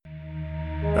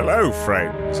Hello,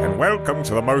 friends, and welcome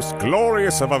to the most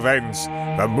glorious of events,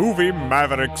 the Movie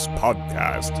Mavericks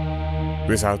podcast.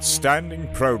 This outstanding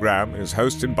program is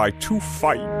hosted by two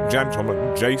fine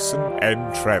gentlemen, Jason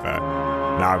and Trevor.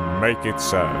 Now make it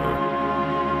so.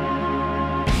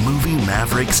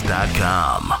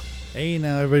 MovieMavericks.com. Hey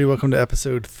now everybody, welcome to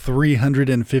episode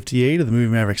 358 of the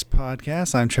Movie Mavericks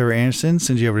podcast. I'm Trevor Anderson.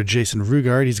 Send you over to Jason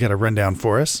Rugard. He's got a rundown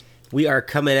for us. We are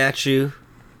coming at you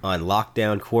on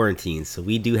lockdown quarantine, so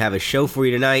we do have a show for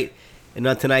you tonight. And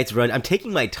on tonight's run, I'm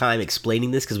taking my time explaining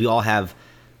this because we all have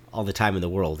all the time in the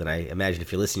world, and I imagine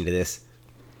if you're listening to this,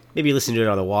 maybe you're listening to it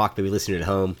on the walk, maybe you're listening to it at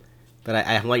home, but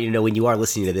I want you to know when you are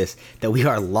listening to this that we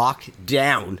are locked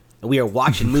down. And we are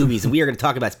watching movies, and we are going to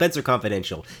talk about Spenser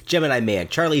Confidential, Gemini Man,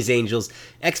 Charlie's Angels,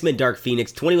 X-Men Dark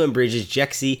Phoenix, 21 Bridges,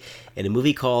 Jexi, and a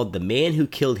movie called The Man Who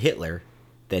Killed Hitler,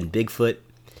 then Bigfoot,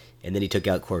 and then he took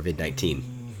out COVID-19.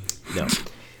 No.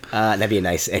 That'd be a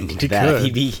nice ending to that.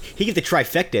 He'd get the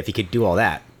trifecta if he could do all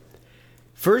that.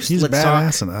 First, He's let's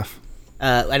badass talk. enough.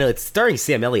 I know, it's starring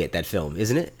Sam Elliott, that film,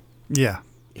 isn't it? Yeah.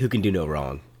 Who can do no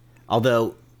wrong.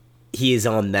 Although he is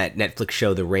on that Netflix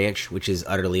show, The Ranch, which is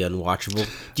utterly unwatchable.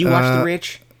 Do you watch The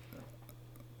Ranch?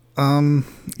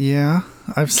 Yeah.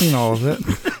 I've seen all of it.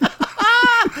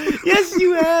 Yes,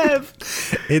 you have.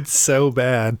 It's so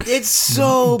bad. It's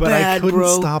so bad, but I couldn't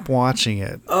bro. stop watching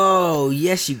it. Oh,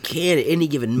 yes, you can. At any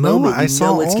given moment, I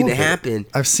saw what's going to all of it. happen.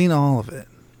 I've seen all of it.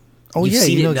 Oh, You've yeah,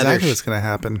 seen you know it in other exactly what's going to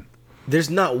happen. There's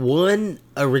not one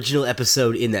original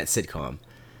episode in that sitcom.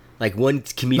 Like one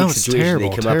comedic situation terrible,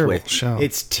 they come up with. show.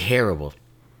 It's terrible.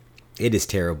 It is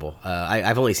terrible.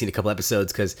 I've only seen a couple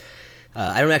episodes because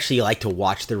I don't actually like to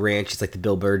watch The Ranch. It's like the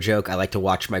Bill Burr joke. I like to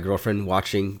watch my girlfriend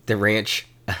watching The Ranch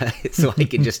so I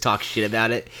can just talk shit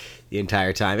about it the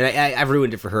entire time. And I've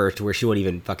ruined it for her to where she won't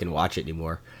even fucking watch it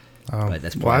anymore. But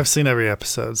that's well, I've seen every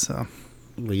episode, so.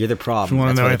 Well, you're the problem. If you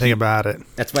want to know anything about it.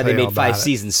 That's why they made 5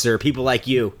 seasons, sir. People like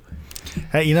you.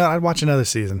 Hey, you know, I'd watch another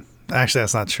season. Actually,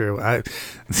 that's not true. I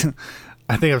think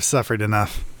I've suffered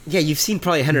enough. Yeah, you've seen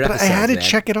probably 100 But episodes. I had to man.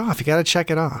 check it off. You got to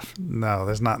check it off. No,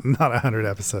 there's not 100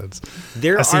 episodes.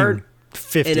 There I've are seen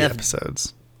 50 enough,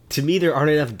 episodes. To me, there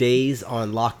aren't enough days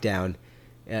on lockdown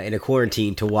in a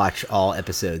quarantine to watch all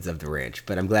episodes of The Ranch.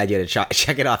 But I'm glad you had to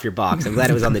check it off your box. I'm glad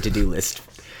it was on the to-do list.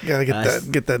 You got to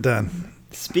get that done.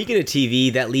 Speaking of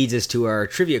TV, that leads us to our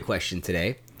trivia question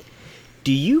today.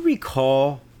 Do you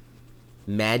recall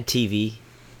Mad TV?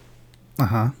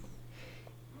 Uh-huh.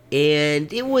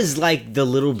 And it was like the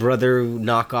little brother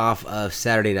knockoff of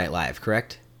Saturday Night Live,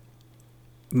 correct?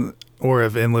 Or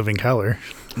of In Living Color.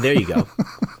 There you go.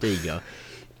 There you go.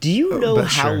 Do you know But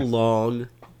how sure. long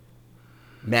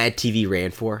Mad TV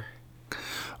ran for?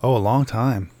 Oh, a long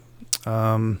time.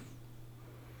 Oh,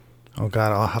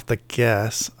 God, I'll have to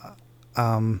guess.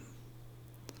 Do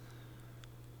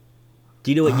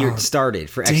you know what year it started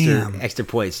for extra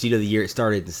points? Do you know the year it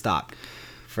started and stopped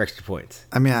for extra points?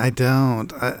 I mean, I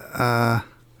don't. I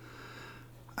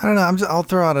don't know. I'll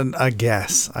throw out a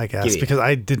guess, I guess, because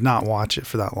I did not watch it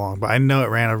for that long, but I know it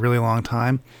ran a really long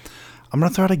time. I'm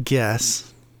going to throw out a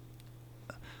guess.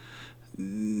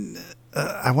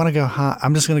 I want to go high.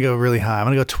 I'm just going to go really high. I'm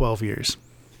going to go 12 years.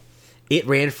 It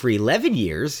ran for 11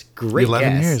 years. Great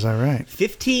 11 guess. years, all right.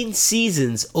 15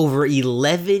 seasons over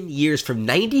 11 years from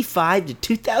 95 to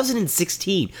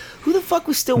 2016. Who the fuck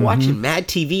was still watching Mad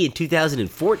TV in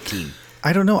 2014?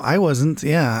 I don't know. I wasn't.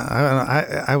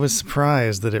 Yeah. I was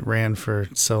surprised that it ran for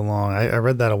so long. I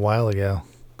read that a while ago.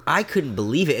 I couldn't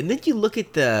believe it. And then you look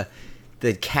at the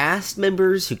cast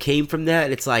members who came from that,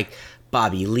 and it's like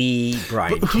Bobby Lee,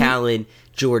 Brian Callen,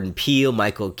 Jordan Peele,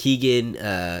 Michael Keegan.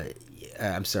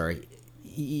 I'm sorry.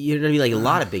 You know what I mean? Like a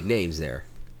lot of big names there.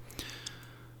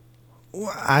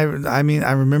 I mean,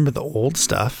 I remember the old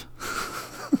stuff.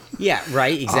 Yeah,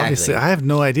 right. Exactly. Obviously, I have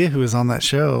no idea who was on that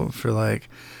show for like.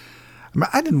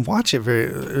 I didn't watch it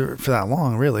for that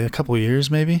long, really. A couple of years,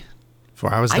 maybe,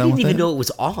 before I was done with it. I didn't even know it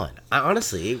was on.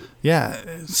 Honestly. Yeah,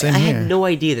 same I here. had no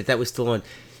idea that was still on.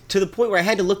 To the point where I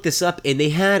had to look this up, and they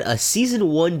had a season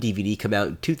 1 DVD come out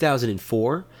in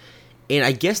 2004, and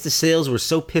I guess the sales were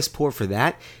so piss poor for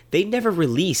that, they never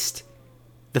released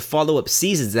the follow-up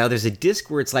seasons. Now, there's a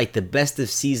disc where it's like the best of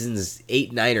seasons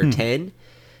 8, 9, or 10,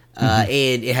 and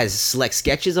it has select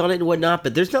sketches on it and whatnot,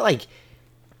 but there's not like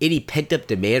any pent-up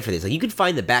demand for this. Like, you could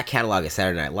find the back catalog of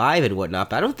Saturday Night Live and whatnot,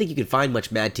 but I don't think you can find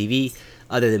much Mad TV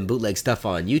other than bootleg stuff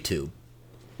on YouTube.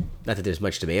 Not that there's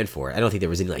much demand for it. I don't think there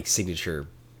was any like signature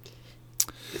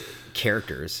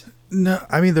characters. No,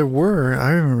 I mean there were.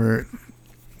 I remember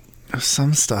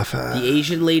some stuff. The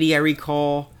Asian lady, I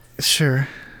recall. Sure.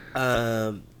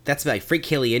 that's like Frank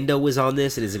Caliendo was on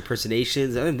this and his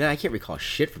impersonations. Other than that, I can't recall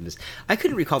shit from this. I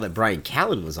couldn't recall that Brian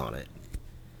Callen was on it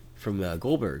from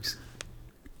Goldberg's.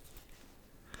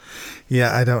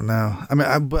 Yeah, I don't know. I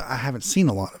mean, but I haven't seen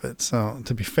a lot of it, so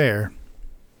to be fair,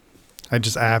 I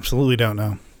absolutely don't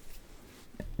know.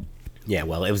 Yeah,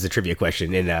 well, it was a trivia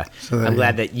question, and I'm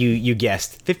glad that you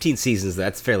guessed. 15 seasons,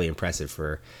 that's fairly impressive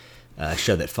for a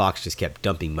show that Fox just kept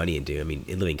dumping money into. I mean,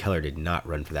 In Living Color did not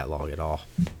run for that long at all.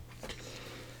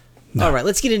 No. All right,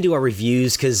 let's get into our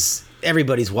reviews, because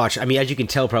everybody's watching. I mean, as you can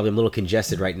tell, probably I'm a little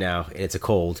congested right now, and it's a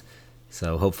cold.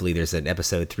 So hopefully there's an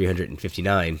episode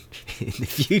 359 in the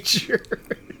future.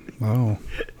 Oh.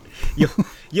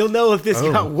 You'll know if this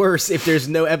got worse if there's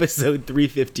no episode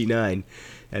 359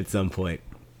 at some point.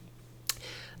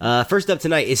 First up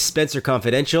tonight is Spenser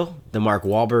Confidential, the Mark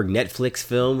Wahlberg Netflix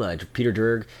film.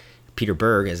 Peter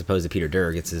Berg, as opposed to Peter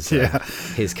Durg. It's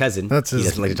his cousin. He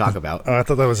doesn't like to talk about. Oh, I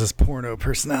thought that was his porno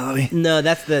personality. No,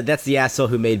 that's the asshole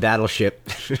who made Battleship.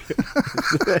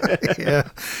 Yeah,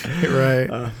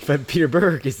 right. But Peter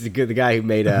Berg is the guy who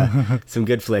made some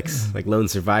good flicks like Lone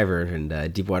Survivor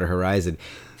and Deepwater Horizon.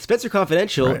 Spenser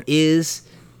Confidential is,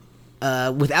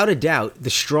 without a doubt, the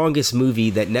strongest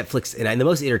movie that Netflix, and the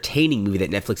most entertaining movie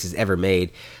that Netflix has ever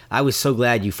made. I was so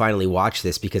glad you finally watched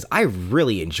this because I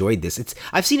really enjoyed this.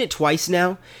 I've seen it twice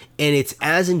now, and it's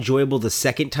as enjoyable the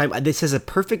second time. This has a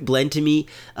perfect blend to me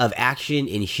of action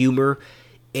and humor.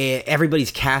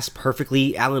 Everybody's cast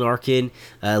perfectly. Alan Arkin,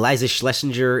 Liza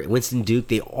Schlesinger, Winston Duke,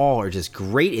 they all are just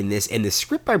great in this. And the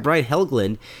script by Brian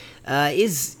Helgeland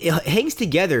it hangs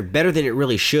together better than it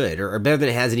really should, or better than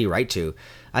it has any right to.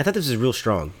 I thought this was real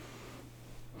strong.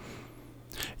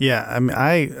 Yeah, I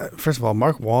mean, first of all,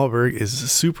 Mark Wahlberg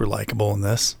is super likable in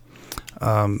this.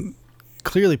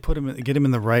 Clearly, get him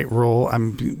in the right role.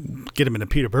 Get him in a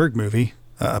Peter Berg movie,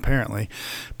 apparently,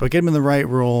 but get him in the right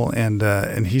role,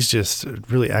 and he's just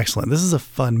really excellent. This is a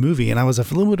fun movie, and I was a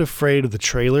little bit afraid of the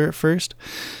trailer at first.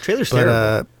 Trailer's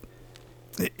terrible.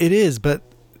 It is, but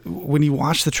when you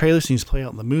watch the trailer scenes play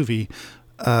out in the movie,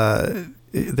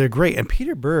 they're great. And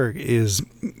Peter Berg is,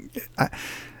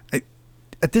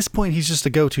 at this point, he's just a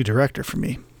go-to director for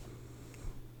me.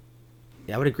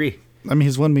 Yeah, I would agree. I mean,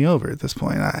 he's won me over at this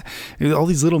point. All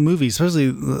these little movies, especially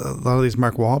a lot of these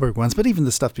Mark Wahlberg ones, but even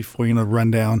the stuff before,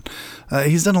 Rundown.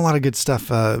 He's done a lot of good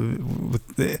stuff on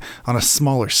a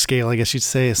smaller scale, I guess you'd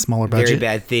say, a smaller budget. Very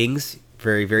Bad Things.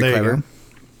 Very, very clever.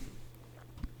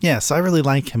 Yeah, so I really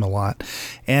like him a lot.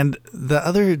 And the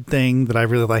other thing that I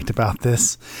really liked about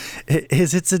this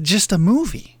is it's just a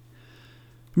movie.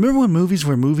 Remember when movies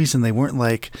were movies and they weren't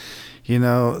like,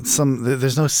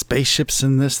 there's no spaceships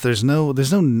in this. There's no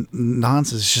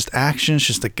nonsense. It's just action. It's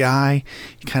just a guy.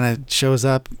 He kind of shows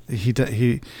up. He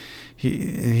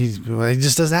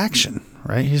just does action,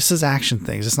 right? He just does action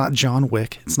things. It's not John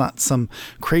Wick. It's not some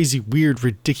crazy, weird,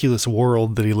 ridiculous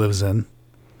world that he lives in.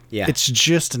 Yeah. It's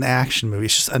just an action movie.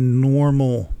 It's just a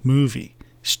normal movie.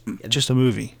 It's just a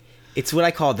movie. It's what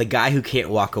I call the guy who can't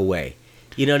walk away.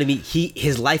 You know what I mean?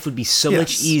 His life would be so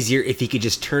much easier if he could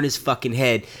just turn his fucking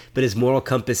head, but his moral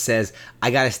compass says,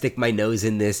 I gotta stick my nose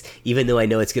in this, even though I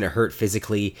know it's gonna hurt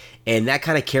physically. And that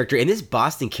kind of character, and this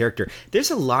Boston character,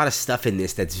 there's a lot of stuff in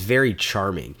this that's very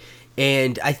charming.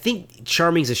 And I think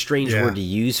charming is a strange word to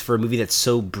use for a movie that's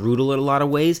so brutal in a lot of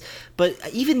ways. But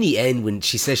even the end, when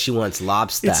she says she wants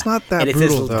lobster, it's not that and it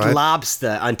brutal, says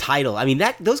lobster on title. I mean,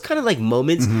 those kind of like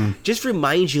moments just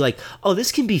remind you, like, oh,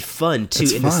 this can be fun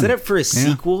too. And the setup for a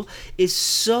sequel is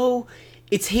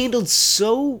it's handled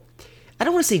so. I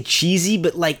don't want to say cheesy,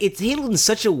 but like it's handled in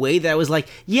such a way that I was like,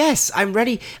 yes, I'm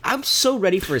ready. I'm so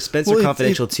ready for a Spenser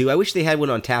Confidential 2. I wish they had one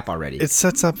on tap already. It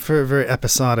sets up for a very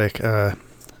episodic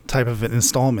type of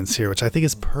installments here, which I think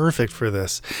is perfect for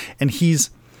this. And he's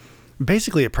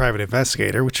basically a private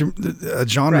investigator, which a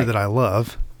genre that I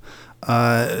love.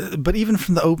 But even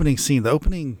from the opening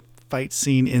fight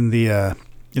scene in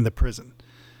the prison.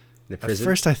 At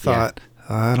first I thought,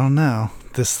 I don't know,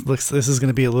 this is going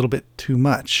to be a little bit too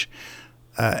much.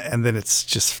 And then it's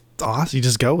just awesome. You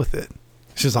just go with it.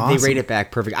 It's just awesome. They rate it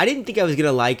back perfect. I didn't think I was going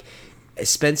to like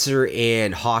Spenser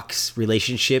and Hawk's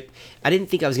relationship. I didn't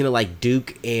think I was going to like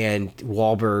Duke and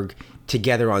Wahlberg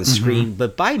together on screen.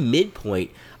 But by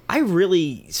midpoint, I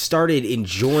really started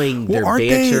enjoying their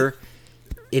banter.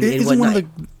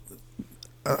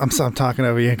 I'm talking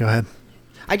over you. Go ahead.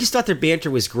 I just thought their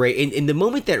banter was great. And the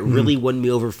moment that really won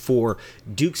me over for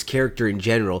Duke's character in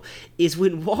general is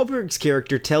when Wahlberg's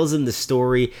character tells him the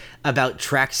story about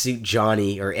Tracksuit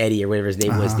Johnny or Eddie or whatever his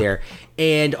name was there,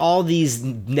 and all these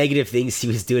negative things he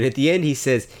was doing. At the end, he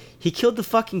says, he killed the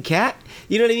fucking cat.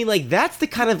 You know what I mean? Like, that's the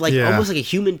kind of, like, almost like a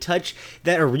human touch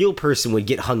that a real person would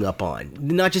get hung up on.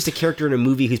 Not just a character in a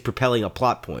movie who's propelling a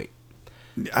plot point.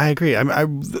 I agree. I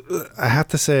have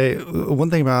to say, one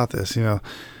thing about this, you know,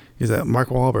 is that Mark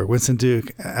Wahlberg, Winston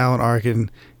Duke, Alan Arkin,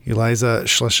 Eliza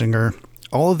Schlesinger,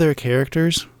 all of their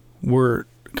characters were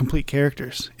complete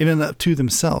characters in and up to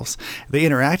themselves. They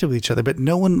interacted with each other, but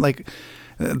no one, like...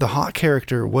 The Hawk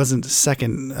character wasn't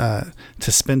second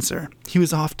to Spenser. He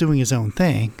was off doing his own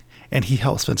thing, and he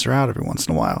helped Spenser out every once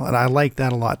in a while. And I like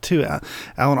that a lot, too.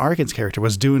 Alan Arkin's character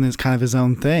was doing his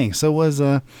own thing. So was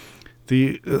the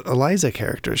Eliza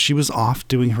character. She was off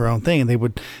doing her own thing, and they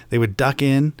would duck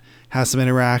in, have some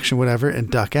interaction, whatever, and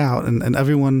duck out. And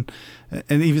everyone...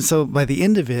 And even so, by the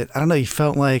end of it, I don't know, you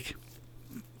felt like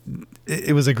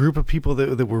it was a group of people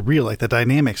that were real. Like, the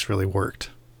dynamics really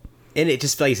worked. And it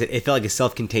just felt like it felt like a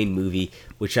self-contained movie,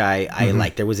 which I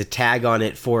liked. There was a tag on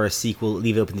it for a sequel,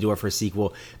 leave it open the door for a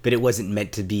sequel, but it wasn't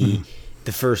meant to be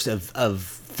the first of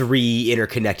 3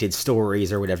 interconnected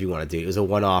stories or whatever you want to do. It was a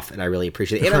one-off, and I really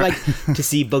appreciate it. And I like to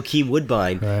see Bokeem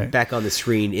Woodbine back on the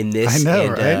screen in this. I know,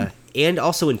 and, right? And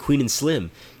also in Queen and Slim.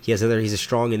 He's a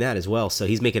strong in that as well. So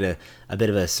he's making a bit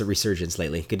of a resurgence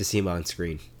lately. Good to see him on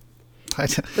screen. I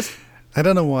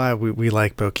don't know why we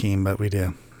like Bokeem, but we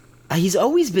do. He's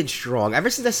always been strong. Ever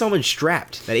since I saw him in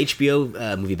Strapped, that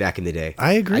HBO movie back in the day.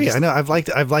 I agree. I know. I've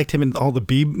liked him in all the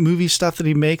B movie stuff that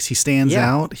he makes. He stands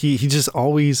out. He just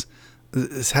always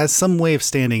has some way of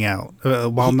standing out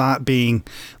while not being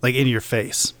like in your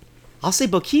face. I'll say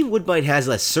Bokeem Woodbine has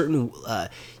a certain...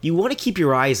 you want to keep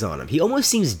your eyes on him. He almost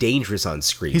seems dangerous on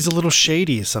screen. He's a little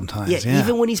shady sometimes. Yeah.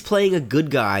 Even when he's playing a good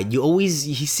guy,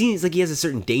 he seems like he has a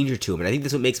certain danger to him, and I think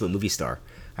that's what makes him a movie star.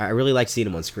 I really like seeing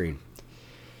him on screen.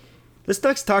 Let's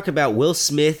next talk about Will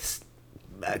Smith's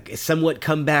somewhat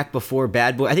comeback before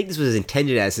Bad Boy. I think this was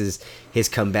intended as his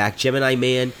comeback. Gemini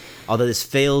Man, although this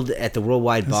failed at the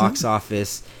worldwide box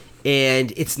office,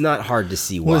 and it's not hard to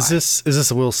see why. Is this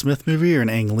a Will Smith movie or an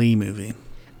Ang Lee movie?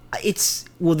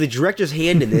 The director's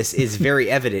hand in this is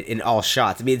very evident in all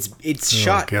shots. I mean, it's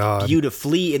shot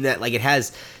beautifully in that, like, it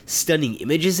has stunning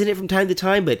images in it from time to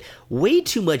time, but way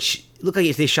too much. Look like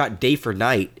if they shot day for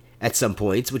night at some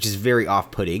points, which is very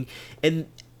off-putting. And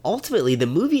ultimately, the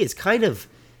movie is kind of...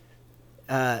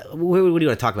 what do you want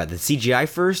to talk about? The CGI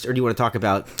first, or do you want to talk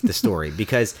about the story?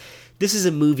 Because this is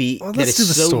a movie that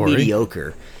is so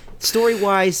mediocre.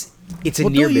 Story-wise, it's a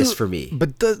near miss for me. But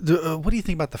what do you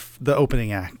think about the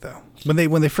opening act, though?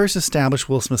 When they first established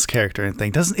Will Smith's character and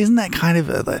thing, isn't that kind of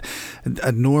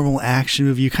a normal action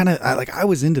movie? You kind of I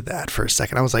was into that for a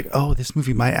second. I was like, oh, this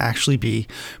movie might actually be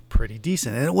pretty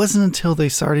decent. And it wasn't until they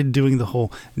started doing the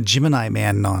whole Gemini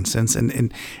Man nonsense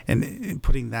and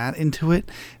putting that into it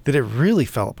that it really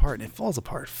fell apart, and it falls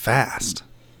apart fast.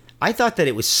 I thought that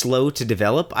it was slow to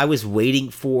develop. I was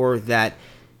waiting for that.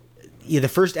 The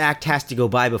first act has to go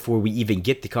by before we even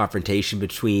get the confrontation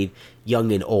between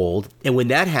young and old. And when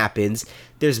that happens,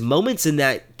 there's moments in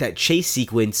that chase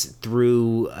sequence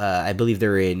through, I believe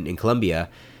they're in Colombia,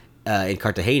 in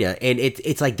Cartagena. And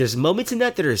it's like there's moments in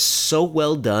that are so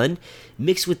well done,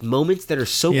 mixed with moments that are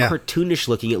so cartoonish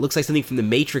looking. It looks like something from The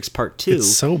Matrix Part 2.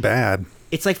 It's so bad.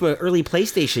 It's like from an early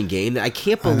PlayStation game that I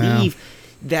can't believe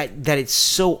that it's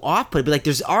so off-putting, but like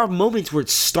there's moments where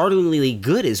it's startlingly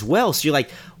good as well. So you're like,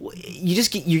 you're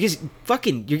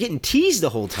getting teased the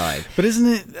whole time. But isn't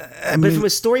it? But from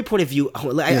a story point of view,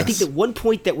 I think that one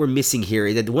point that we're missing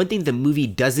here, that the one thing the movie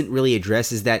doesn't really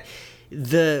address, is that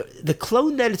the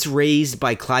clone that it's raised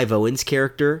by Clive Owen's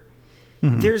character.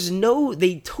 Mm-hmm.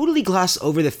 They totally gloss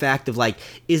over the fact of like,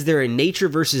 is there a nature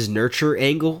versus nurture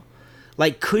angle?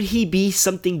 Like, could he be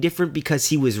something different because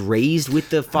he was raised with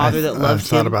the father that loved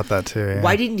him? I thought about that too. Yeah.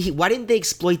 Why didn't they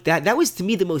exploit that? That was, to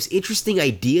me, the most interesting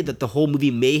idea that the whole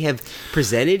movie may have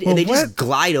presented, and they just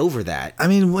glide over that. I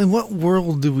mean, in what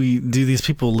world do these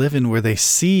people live in where they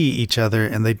see each other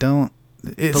and they don't?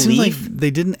 It seems like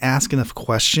they didn't ask enough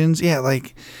questions. Yeah,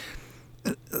 like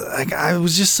I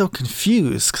was just so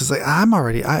confused because like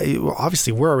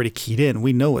obviously we're already keyed in.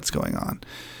 We know what's going on.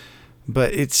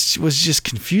 But it was just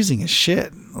confusing as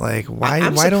shit. Like, why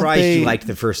don't they... I'm surprised you liked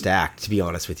the first act, to be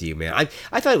honest with you, man. I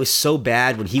thought it was so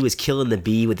bad when he was killing the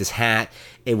bee with his hat,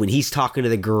 and when he's talking to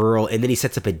the girl, and then he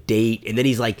sets up a date, and then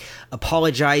he's like,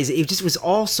 apologizing. It just was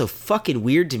all so fucking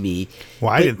weird to me.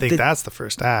 Well, I didn't think that's the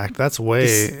first act. That's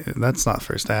not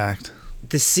first act.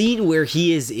 The scene where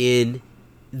he is in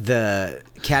the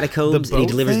catacombs and he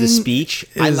delivers the speech.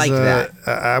 I like that.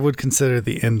 I would consider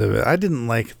the end of it. I didn't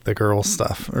like the girl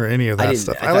stuff or any of that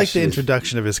stuff. I like the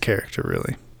introduction of his character,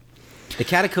 really. The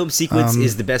catacomb sequence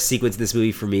is the best sequence in this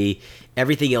movie for me.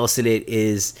 Everything else in it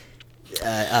is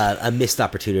a missed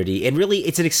opportunity, and really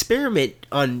it's an experiment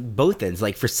on both ends,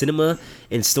 like for cinema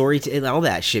and story and all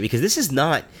that shit, because this is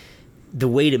not the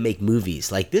way to make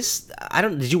movies like this.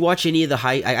 Did you watch any of the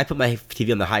I put my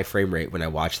TV on the high frame rate when I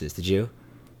watched this. Did you?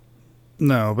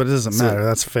 No, but it doesn't matter.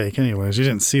 That's fake anyways. You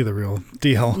didn't see the real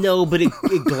deal. No, but it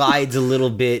glides a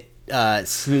little bit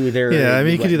smoother. Yeah, I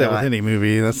mean, you could do that with any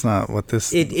movie. That's not what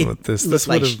this this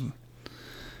would have.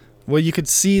 Well, you could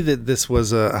see that this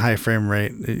was a high frame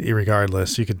rate,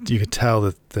 regardless. You could tell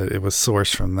that it was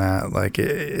sourced from that. Like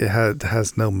it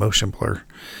has no motion blur,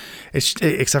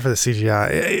 except for the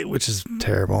CGI, which is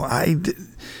terrible. I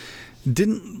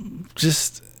didn't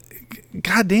just.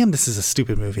 God damn, this is a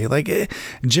stupid movie. Like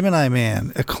Gemini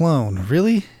Man, a clone.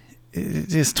 Really?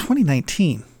 It is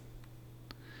 2019.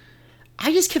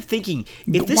 I just kept thinking,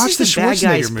 if this is the bad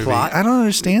guy's plot, I don't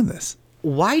understand this.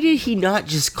 Why did he not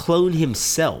just clone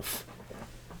himself?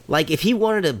 Like, if he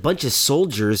wanted a bunch of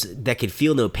soldiers that could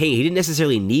feel no pain, he didn't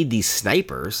necessarily need these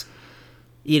snipers.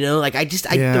 You know, like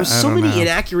there's so many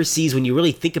inaccuracies when you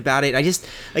really think about it. Like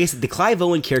I said, the Clive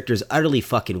Owen character is utterly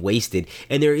fucking wasted,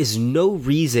 and there is no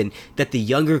reason that the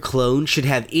younger clone should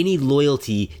have any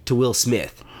loyalty to Will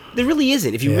Smith. There really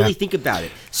isn't, if you really think about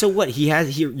it. So what?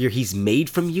 He's made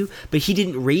from you, but he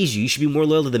didn't raise you. You should be more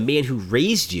loyal to the man who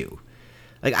raised you.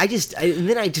 Like and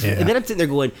then I'm sitting there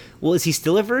going, well, is he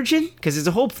still a virgin? Because there's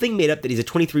a whole thing made up that he's a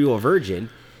 23-year-old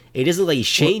virgin. It doesn't look like he's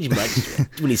changed much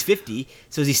when he's 50.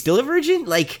 So is he still a virgin?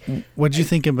 Like, what'd you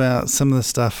think about some of the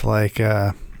stuff like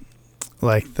the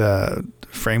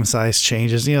frame size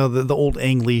changes? You know, the old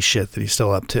Ang Lee shit that he's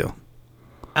still up to.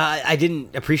 I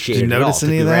didn't appreciate it at all. Did you notice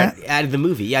any of that? Out of the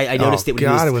movie. Yeah, I noticed it when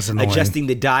he was annoying. Adjusting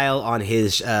the dial on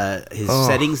his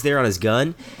settings there on his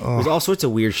gun. There was all sorts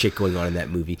of weird shit going on in that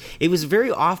movie. It was a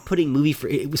very off-putting movie.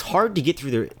 It was hard to get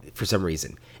through there for some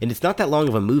reason. And it's not that long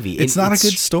of a movie. It's not a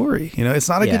good story. You know, it's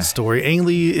not a good story. Ang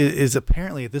Lee is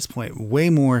apparently at this point way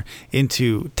more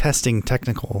into testing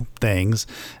technical things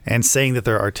and saying that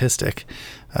they're artistic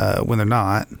when they're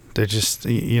not. They're just,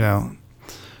 you know...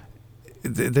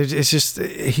 It's just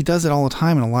he does it all the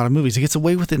time in a lot of movies. He gets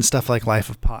away with it in stuff like Life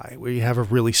of Pi, where you have a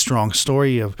really strong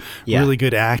story of really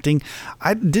good acting.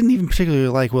 I didn't even particularly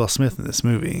like Will Smith in this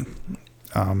movie,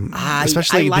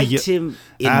 especially I liked him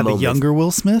in the younger Will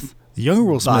Smith. The younger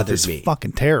Will Smith is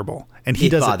fucking terrible, and he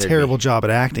does a terrible job at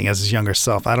acting as his younger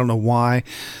self. I don't know why.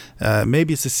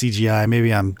 Maybe it's the CGI.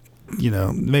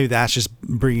 Maybe that's just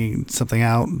bringing something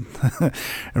out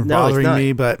and bothering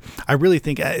me. But I really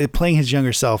think playing his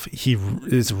younger self, he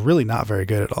is really not very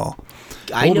good at all.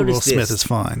 Older Will Smith is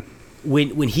fine.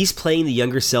 When he's playing the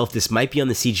younger self, this might be on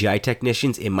the CGI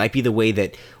technicians. It might be the way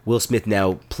that Will Smith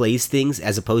now plays things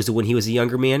as opposed to when he was a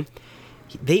younger man.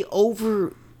 They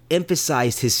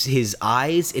overemphasized his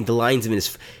eyes and the lines in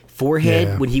his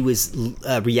forehead when he was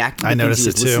reacting to things he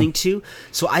was listening to.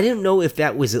 So I didn't know if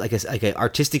that was like an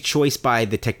artistic choice by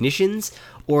the technicians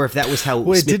or if that was how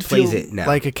Smith plays it now.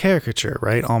 Like a caricature,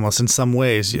 right? Almost in some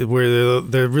ways, where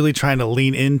they're really trying to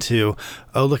lean into,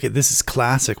 oh, look at this is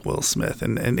classic Will Smith,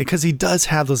 and because he does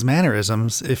have those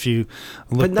mannerisms. If you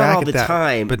look back at that,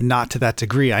 time, but not to that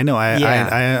degree. I know,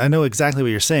 I know exactly what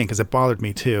you're saying because it bothered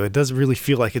me too. It does really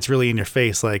feel like it's really in your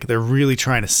face, like they're really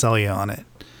trying to sell you on it.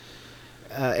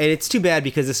 And it's too bad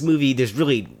because this movie,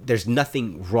 there's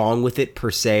nothing wrong with it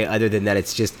per se, other than that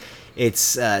it's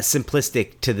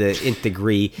simplistic to the nth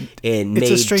degree and made to look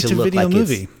like it's a straight-to-video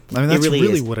movie. I mean, that's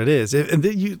really what it is. And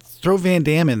you throw Van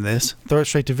Damme in this, throw it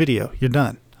straight to video, you're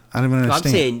done. I don't even understand.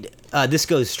 I'm saying this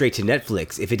goes straight to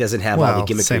Netflix if it doesn't have all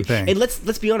the gimmickry. Same thing. And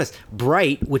let's be honest,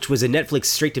 Bright, which was a Netflix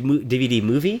straight to DVD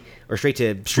movie or straight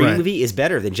to streaming movie, is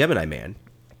better than Gemini Man.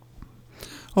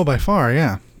 Oh, by far,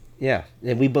 yeah. Yeah,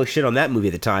 and we both shit on that movie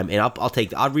at the time, and I'd rather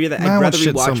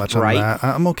rewatch so much Bright on that.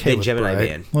 I'm okay with Gemini Bright.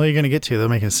 Man. Well, you're going to get to. They're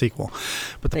making a sequel.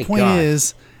 But the point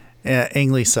is,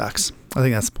 Ang Lee sucks. I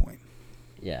think that's the point.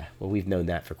 Yeah, well, we've known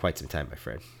that for quite some time, my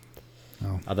friend.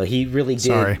 Oh. Although he really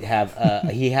did have... I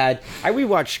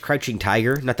rewatched Crouching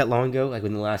Tiger not that long ago, like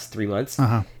in the last 3 months.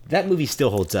 Uh-huh. That movie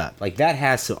still holds up. Like, that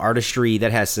has some artistry,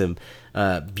 that has some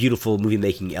beautiful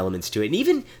movie-making elements to it. And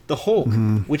even The Hulk,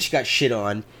 which got shit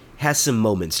on, has some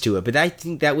moments to it, but I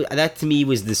think that to me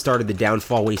was the start of the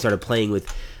downfall when he started playing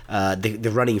with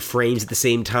the running frames at the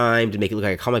same time to make it look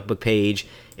like a comic book page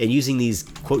and using these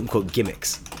quote-unquote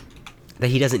gimmicks that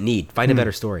he doesn't need. Find a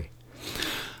better story.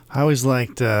 I always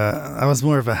liked... I was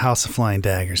more of a House of Flying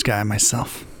Daggers guy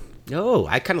myself. Oh,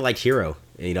 I kind of liked Hero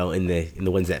in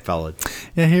the ones that followed.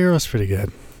 Yeah, Hero was pretty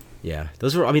good. Yeah,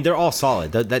 those were. I mean, they're all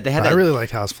solid. They had. I really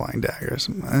liked House Flying Daggers,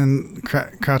 and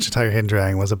Crouching Tiger, Hidden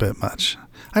Dragon was a bit much.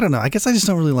 I don't know. I guess I just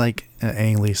don't really like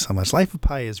Ang Lee so much. Life of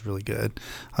Pi is really good.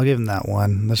 I'll give him that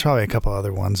one. There's probably a couple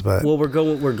other ones, but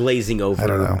we're glazing over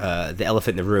the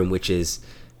elephant in the room, which is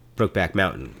Brokeback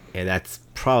Mountain, and that's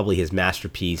probably his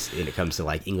masterpiece when it comes to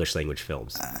like English language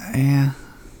films. Yeah.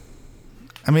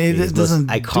 I mean, it doesn't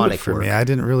iconic do it for work. me. I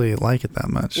didn't really like it that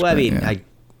much. Well, I mean, yeah. I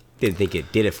didn't think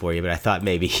it did it for you, but I thought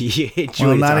maybe you enjoyed it.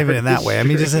 Well, not even in that way. I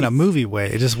mean, just in a movie way.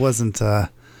 It just wasn't.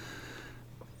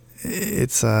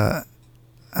 It's I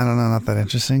don't know, not that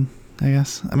interesting. I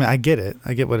guess. I mean, I get it.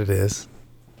 I get what it is,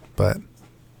 but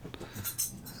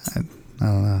I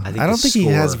don't know. I don't think he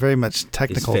has very much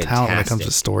technical talent when it comes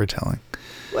to storytelling.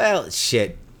 Well,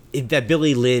 shit. That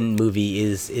Billy Lynn movie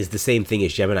is the same thing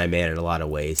as Gemini Man in a lot of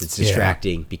ways. It's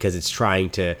distracting because it's trying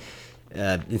to,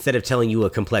 instead of telling you a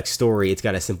complex story, it's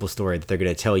got a simple story that they're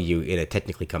going to tell you in a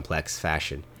technically complex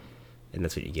fashion. And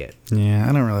that's what you get. Yeah,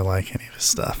 I don't really like any of his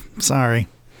stuff. Sorry.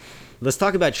 Let's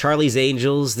talk about Charlie's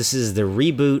Angels. This is the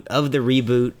reboot of the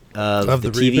reboot of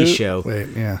the TV reboot? show. Wait,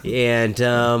 yeah.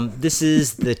 And this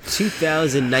is the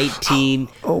 2019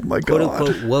 oh my God.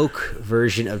 quote-unquote woke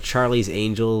version of Charlie's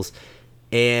Angels.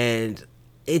 And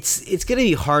it's going to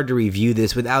be hard to review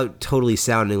this without totally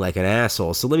sounding like an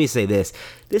asshole. So let me say this.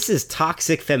 This is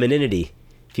toxic femininity.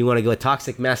 If you want to go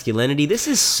toxic masculinity, this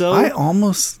is so... I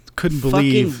almost couldn't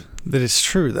believe that it's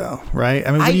true, though, right?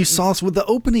 I mean, when you saw with the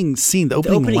opening scene, the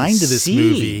opening line to this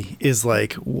movie is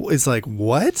like,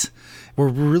 what? We're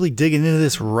really digging into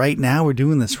this right now? We're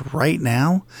doing this right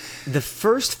now? The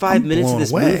first 5 minutes of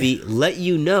this movie let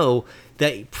you know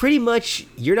that pretty much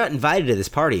you're not invited to this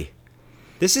party.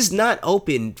 This is not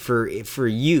open for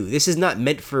you. This is not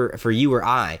meant for you or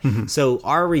I. Mm-hmm. So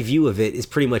our review of it is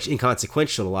pretty much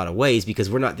inconsequential in a lot of ways because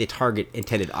we're not the target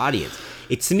intended audience.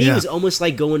 To me, it was almost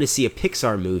like going to see a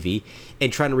Pixar movie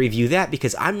and trying to review that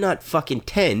because I'm not fucking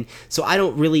 10, so I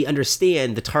don't really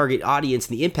understand the target audience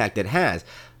and the impact that it has.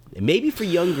 Maybe for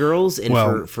young girls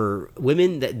and for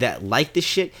women that like this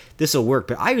shit, this will work.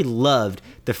 But I loved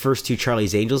the first two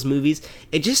Charlie's Angels movies.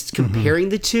 And just comparing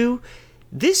the two...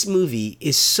 This movie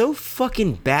is so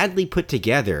fucking badly put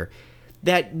together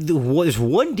that there's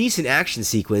one decent action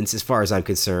sequence, as far as I'm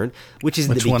concerned, which is in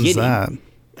the beginning. Which one's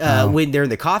that? When they're in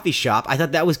the coffee shop. I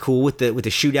thought that was cool with the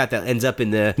shootout that ends up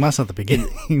in the... Well, that's not the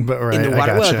beginning, but right, in the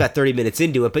water. I gotcha. Well, about 30 minutes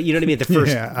into it, but you know what I mean? At the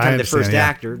first the first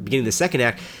act or beginning of the second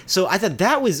act. So I thought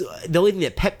that was the only thing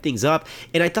that pepped things up,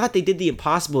 and I thought they did the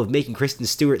impossible of making Kristen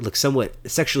Stewart look somewhat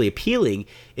sexually appealing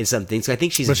in some things. So I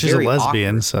think she's a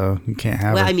lesbian, awkward. So you can't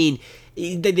have her. Well, I mean...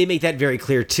 They make that very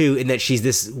clear, too, in that she's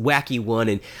this wacky one.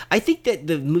 And I think that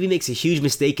the movie makes a huge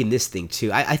mistake in this thing,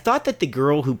 too. I thought that the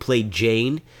girl who played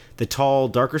Jane, the tall,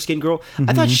 darker-skinned girl,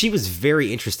 I thought she was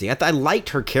very interesting. I liked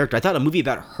her character. I thought a movie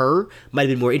about her might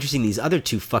have been more interesting than these other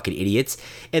two fucking idiots.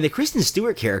 And the Kristen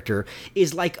Stewart character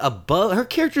is like above... Her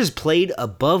character is played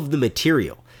above the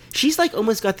material. She's like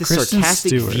almost got this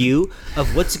sarcastic view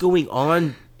of what's going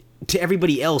on to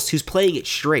everybody else who's playing it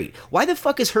straight. Why the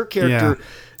fuck is her character...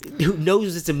 who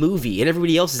knows it's a movie and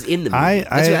everybody else is in the movie?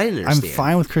 That's what I didn't understand. I'm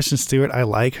fine with Kristen Stewart. I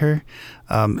like her.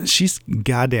 She's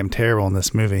goddamn terrible in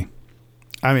this movie.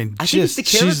 I mean, I think it's the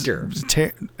character.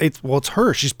 It's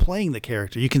her. She's playing the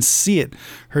character. You can see it,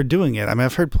 her doing it. I mean,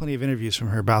 I've heard plenty of interviews from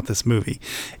her about this movie.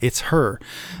 It's her.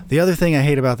 The other thing I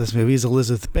hate about this movie is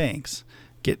Elizabeth Banks.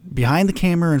 Get behind the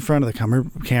camera, in front of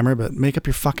the camera, but make up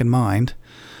your fucking mind.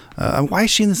 Why is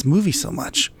she in this movie so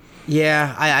much?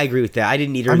 Yeah, I agree with that. I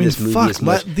didn't need her in this movie as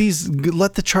much.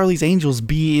 Let the Charlie's Angels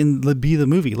be the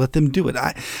movie. Let them do it.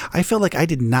 I felt like I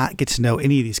did not get to know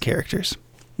any of these characters,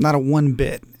 not a one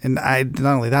bit. And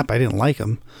not only that, but I didn't like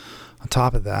them. On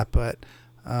top of that, but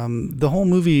the whole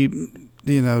movie,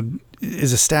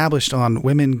 is established on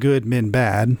women good, men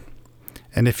bad.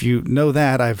 And if you know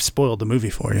that, I've spoiled the movie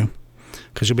for you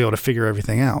because you'll be able to figure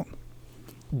everything out.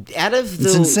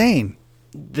 It's insane.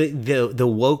 The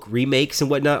woke remakes and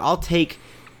whatnot, I'll take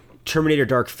Terminator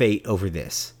Dark Fate over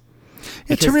this.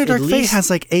 Yeah, Terminator Dark Fate has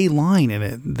like a line in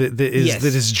it that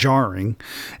is jarring,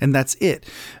 and that's it.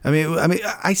 I mean,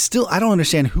 I don't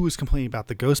understand who is complaining about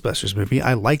the Ghostbusters movie.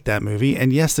 I like that movie,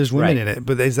 and yes, there's women in it,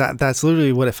 but that's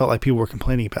literally what it felt like people were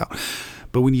complaining about.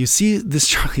 But when you see this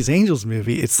Charlie's Angels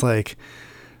movie, it's like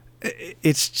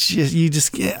it's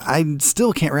just I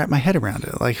still can't wrap my head around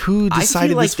it. Like, who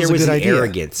decided this was a good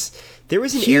idea? There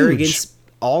was an arrogance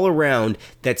all around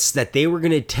that they were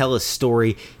going to tell a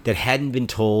story that hadn't been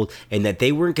told, and that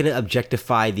they weren't going to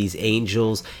objectify these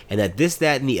angels, and that this,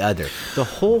 that, and the other. The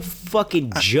whole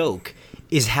fucking joke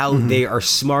is how they are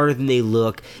smarter than they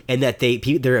look, and that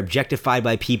they're objectified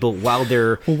by people while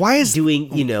they're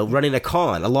running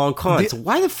a long con. So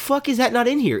why the fuck is that not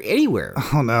in here anywhere?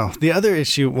 Oh no. The other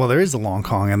issue, well, there is a long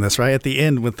con in this, right? At the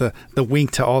end with the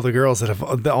wink to all the girls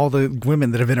all the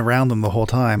women that have been around them the whole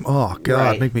time. Oh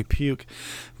God, make me puke.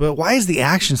 But why is the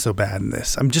action so bad in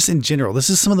this? I'm just in general. This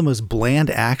is some of the most bland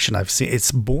action I've seen.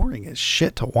 It's boring as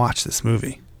shit to watch this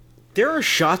movie. There are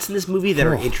shots in this movie that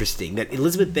are interesting, that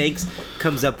Elizabeth Banks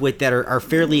comes up with that are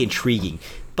fairly intriguing.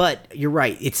 But you're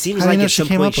right. It seems like at some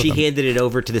point she handed it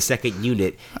over to the second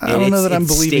unit. I don't know that I'm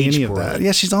believing any of that.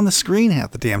 Yeah, she's on the screen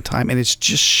half the damn time, and it's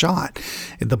just shot.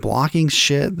 The blocking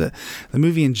shit, the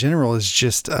movie in general is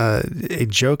just a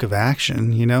joke of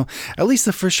action, you know? At least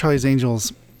the first Charlie's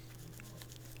Angels,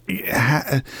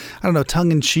 I don't know,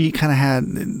 tongue-in-cheek kind of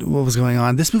had what was going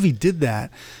on. This movie did that.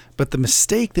 But the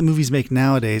mistake that movies make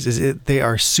nowadays is they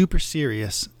are super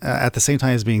serious at the same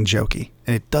time as being jokey.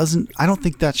 And I don't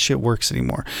think that shit works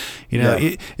anymore. You know,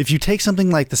 if you take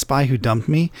something like The Spy Who Dumped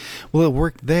Me, well, it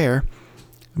worked there,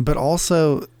 but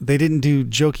also they didn't do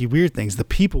jokey weird things. The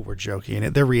people were jokey,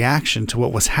 and their reaction to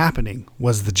what was happening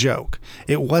was the joke.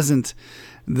 It wasn't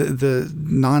the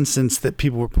nonsense that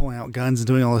people were pulling out guns and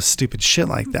doing all this stupid shit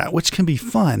like that, which can be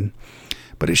fun.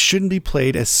 But it shouldn't be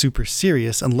played as super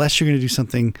serious unless you're going to do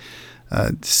something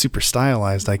super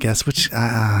stylized, I guess. Which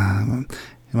am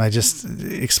I just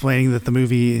explaining that the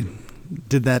movie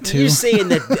did that too? You're saying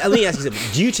that. Let me ask you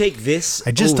something. Do you take this?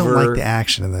 I just don't like the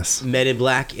action in this. Men in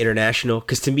Black International,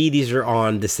 because to me these are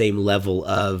on the same level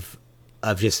of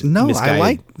just misguided. I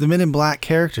like the Men in Black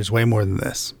characters way more than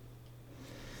this.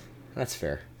 That's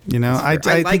fair. You know, I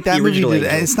think that movie did.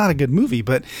 It's not a good movie,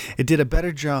 but it did a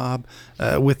better job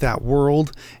with that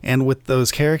world and with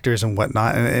those characters and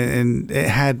whatnot, and it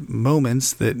had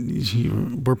moments that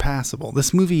were passable.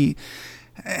 This movie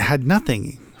had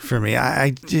nothing for me.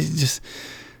 I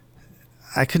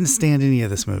couldn't stand any of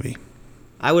this movie.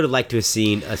 I would have liked to have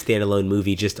seen a standalone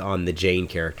movie just on the Jane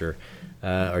character.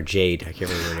 Or Jade, I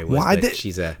can't remember her name was. But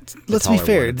she's let's be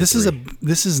fair. This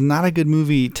is not a good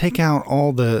movie. Take out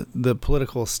all the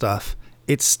political stuff.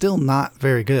 It's still not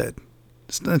very good.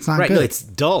 It's not right. good. No, it's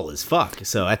dull as fuck.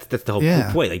 So that's the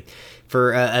whole point. Like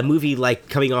for a movie like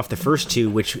coming off the first two,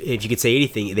 which if you could say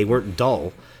anything, they weren't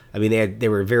dull. I mean, they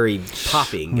were very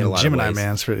popping in a lot Gemini of ways.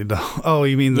 Man's pretty dull. Oh,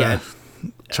 you mean the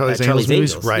Charlie's Angels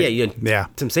movies? Right. Yeah. That's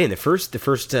what I'm saying. The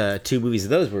first two movies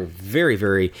of those were very,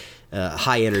 very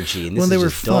high energy, and this they is were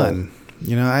just fun. Dull.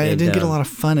 You know, I didn't get a lot of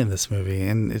fun in this movie,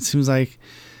 and it seems like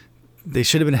they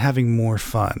should have been having more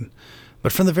fun.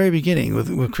 But from the very beginning,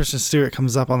 when Kristen Stewart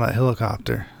comes up on that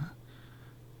helicopter,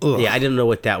 I didn't know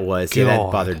what that was. Yeah,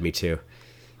 that bothered me too.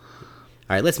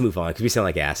 All right, let's move on because we sound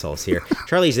like assholes here.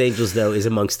 Charlie's Angels, though, is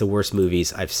amongst the worst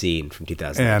movies I've seen from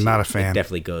 2019. Yeah, not a fan. It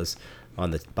definitely goes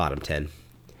on the bottom 10.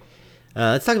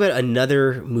 Let's talk about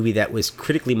another movie that was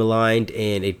critically maligned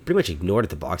and it pretty much ignored at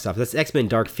the box office. That's X-Men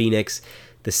Dark Phoenix,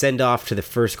 the send-off to the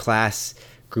First Class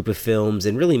group of films,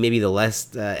 and really maybe the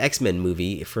last X-Men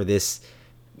movie for this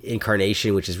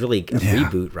incarnation, which is really a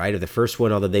reboot, right, of the first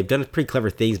one, although they've done pretty clever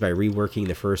things by reworking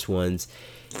the first ones.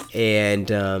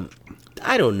 And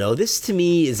I don't know. This, to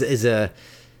me, is a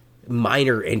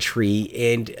minor entry,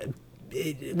 and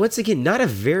once again, not a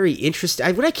very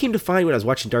interesting. What I came to find when I was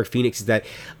watching Dark Phoenix is that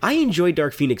I enjoyed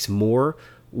Dark Phoenix more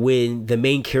when the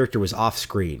main character was off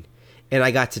screen, and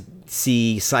I got to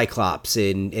see Cyclops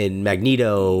and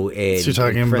Magneto and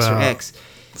Professor X,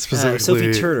 specifically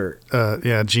Sophie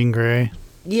Turner. Jean Grey.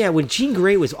 Yeah, when Jean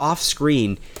Grey was off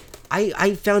screen,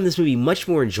 I found this movie much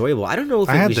more enjoyable. I don't know if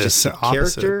it was just the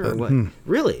character or what.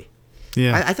 Really?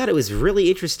 Yeah. I thought it was really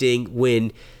interesting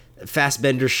when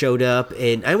Fassbender showed up,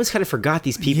 and I almost kind of forgot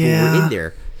these people were in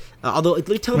there. Although,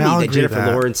 tell me that Jennifer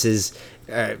Lawrence's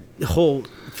whole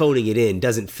phoning it in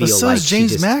doesn't feel so like is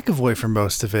James McAvoy for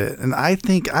most of it, and I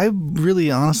think I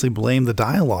really honestly blame the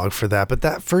dialogue for that. But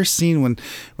that first scene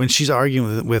when she's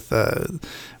arguing with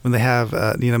when they have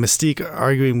Mystique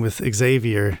arguing with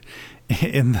Xavier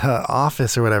in the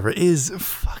office or whatever is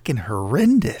fucking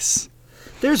horrendous.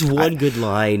 There's one good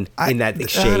line in that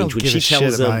exchange when she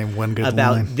tells him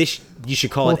about this. You should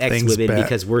call it X-Women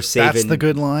because we're saving. That's the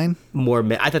good line. More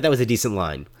men. I thought that was a decent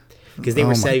line because they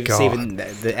were saving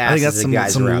the asses. I think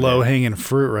that's some low-hanging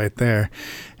fruit right there.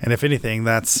 And if anything,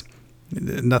 that's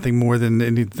nothing more than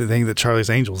anything that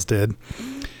Charlie's Angels did.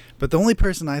 But the only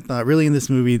person I thought really in this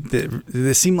movie that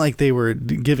it seemed like they were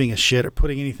giving a shit or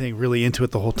putting anything really into it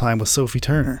the whole time was Sophie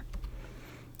Turner.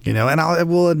 You know, and I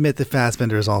will admit that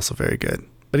Fassbender is also very good,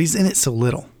 but he's in it so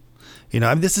little.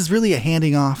 This is really a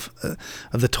handing off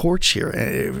of the torch here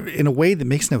in a way that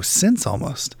makes no sense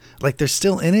almost. Like they're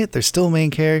still in it. They're still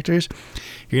main characters.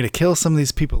 You're going to kill some of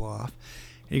these people off.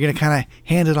 You're going to kind of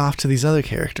hand it off to these other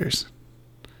characters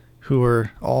who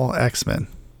are all X-Men.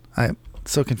 I'm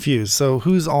so confused. So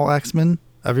who's all X-Men?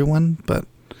 Everyone, but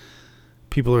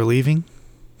people are leaving.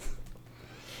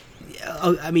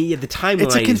 Oh, I mean, the timeline.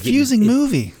 It's a confusing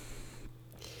movie.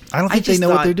 I don't think they know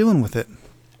what they're doing with it.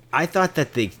 I thought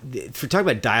that for talking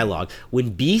about dialogue,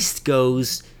 when Beast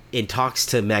goes and talks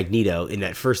to Magneto in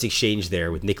that first exchange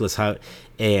there with Nicholas Hoult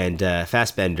and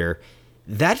Fassbender,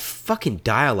 that fucking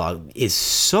dialogue is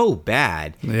so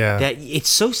bad that it's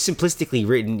so simplistically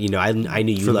written. I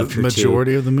knew you loved her too.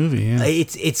 Majority of the movie, yeah.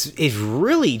 It's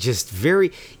really just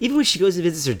very. Even when she goes to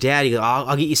visit her dad, he goes,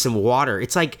 "I'll get you some water."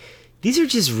 It's like these are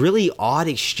just really odd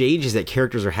exchanges that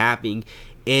characters are having.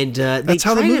 And that's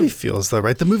how the movie feels, though,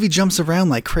 right? The movie jumps around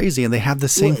like crazy, and they have the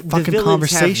same fucking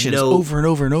conversations over and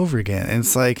over and over again. And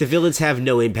it's like the villains have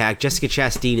no impact. Jessica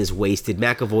Chastain is wasted.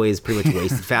 McAvoy is pretty much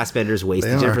wasted. Fassbender's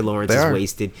wasted. Jennifer Lawrence is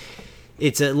wasted.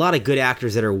 It's a lot of good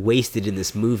actors that are wasted in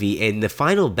this movie. And the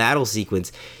final battle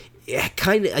sequence,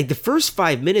 kind of like the first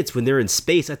 5 minutes when they're in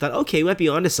space, I thought, okay, we might be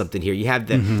onto something here. You have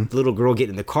the little girl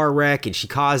getting in the car wreck, and she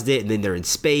caused it, and then they're in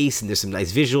space, and there's some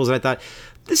nice visuals. And I thought,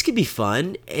 this could be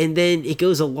fun. And then it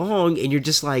goes along, and you're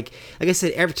just like I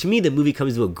said, to me, the movie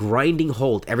comes to a grinding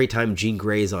halt every time Jean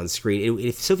Grey is on screen.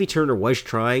 If Sophie Turner was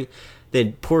trying,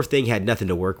 then poor thing had nothing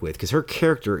to work with, because her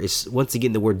character is, once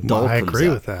again, the word dull comes out. I agree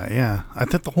with that, yeah. I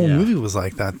thought the whole movie was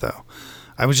like that, though.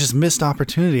 I was just missed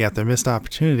opportunity after missed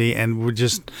opportunity, and we're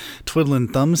just twiddling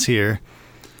thumbs here,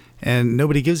 and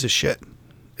nobody gives a shit.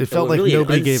 It felt like really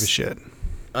nobody gave a shit.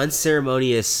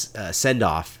 Unceremonious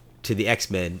send-off to the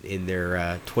X-Men in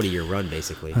their 20-year run,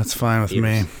 basically. That's fine with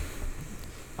me.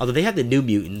 Although they have the New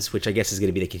Mutants, which I guess is going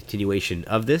to be the continuation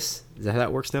of this. Is that how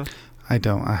that works now? I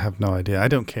have no idea. I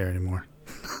don't care anymore.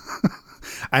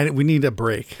 We need a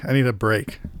break. I need a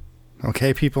break.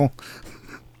 Okay, people?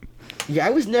 Yeah,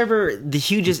 I was never the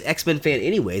hugest X-Men fan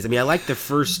anyways. I mean, I liked the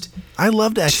first I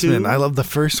loved X-Men. I loved the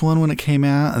first one when it came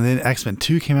out, and then X-Men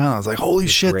 2 came out, and I was like, holy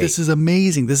shit, this is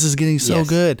amazing. This is getting so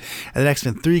good. And then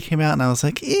X-Men 3 came out, and I was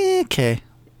like, okay,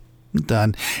 I'm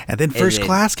done. And then First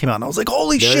Class came out, and I was like,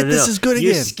 holy shit, this is good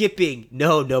again. You're skipping,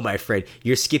 no, my friend.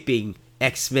 You're skipping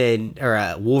X-Men,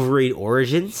 or Wolverine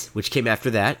Origins, which came after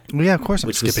that. Well, yeah, of course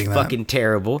I'm skipping that. Which was fucking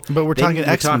terrible. But we're talking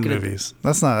X-Men movies.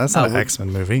 That's not an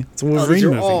X-Men movie. It's a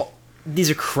Wolverine movie.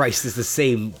 These are Christ. It's the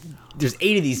same. There's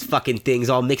 8 of these fucking things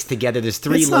all mixed together. There's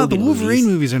 3 Logan movies. The Wolverine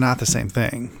movies are not the same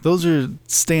thing. Those are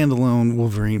standalone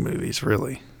Wolverine movies,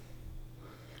 really.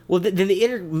 Well, then they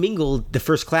intermingled the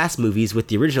First Class movies with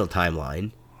the original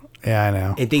timeline. Yeah, I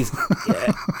know. And things,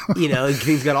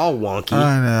 things got all wonky.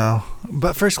 I know.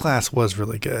 But First Class was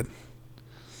really good.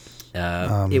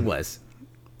 It was.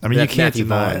 I mean, you can't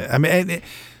deny it. I mean,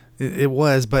 it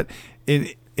was, but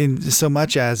in so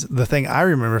much as the thing I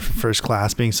remember from First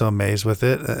Class being so amazed with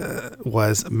it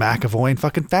was McAvoy and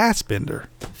fucking Fassbender.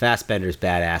 Fassbender's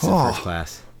badass in First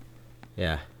Class.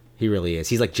 Yeah, he really is.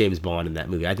 He's like James Bond in that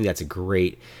movie. I think that's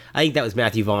I think that was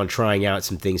Matthew Vaughn trying out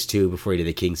some things too before he did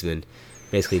The Kingsman.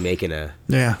 Basically making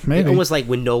maybe. Almost like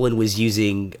when Nolan was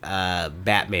using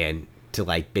Batman to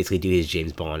like basically do his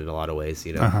James Bond in a lot of ways,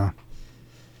 Uh-huh.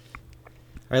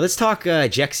 All right, let's talk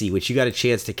Jexi, which you got a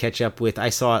chance to catch up with. I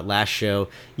saw it last show.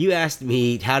 You asked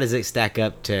me, how does it stack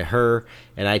up to her?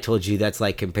 And I told you that's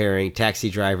like comparing Taxi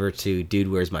Driver to Dude,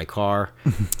 Where's My Car?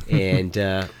 And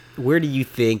where do you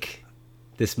think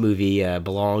this movie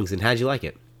belongs, and how'd you like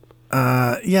it?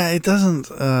 Yeah, it doesn't...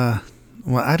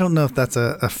 well, I don't know if that's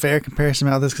a fair comparison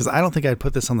about this, because I don't think I'd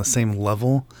put this on the same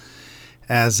level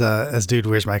as Dude,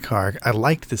 Where's My Car? I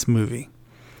liked this movie,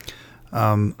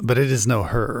 but it is no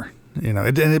Her.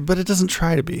 But it doesn't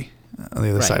try to be on the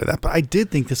other side of that. But I did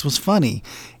think this was funny,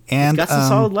 and it's got some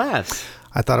solid laughs.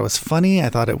 I thought it was funny. I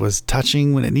thought it was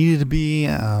touching when it needed to be.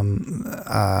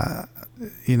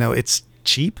 It's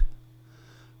cheap,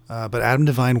 but Adam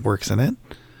Devine works in it,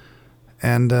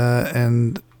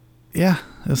 and yeah,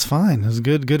 it was fine. It was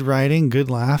good writing, good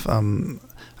laugh.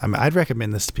 I'd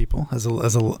recommend this to people as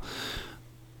a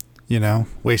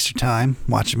waste your time,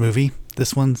 watch a movie.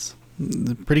 This one's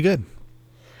pretty good.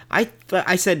 I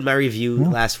said in my review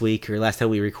last week, or last time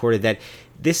we recorded, that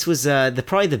this was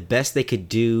probably the best they could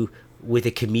do with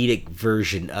a comedic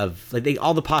version of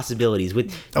all the possibilities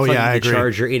with plugging the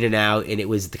charger in and out, and it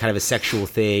was kind of a sexual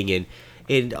thing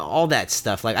and all that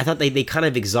stuff. Like I thought they kind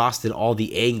of exhausted all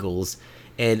the angles,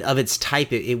 and of its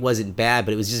type it wasn't bad,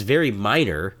 but it was just very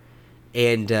minor,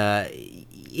 and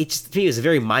to me, it was a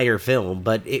very minor film,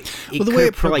 but it the way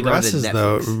it progresses,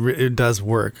 though, it does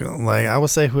work. Like, I would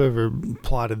say whoever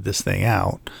plotted this thing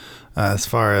out, as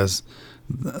far as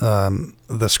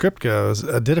the script goes,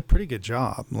 did a pretty good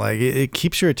job. Like, it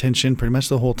keeps your attention pretty much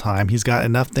the whole time. He's got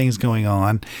enough things going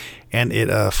on, and it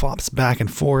flops back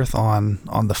and forth on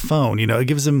the phone. You know, it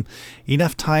gives him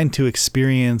enough time to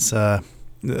experience the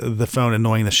phone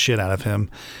annoying the shit out of him,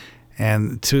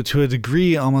 and to a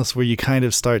degree almost where you kind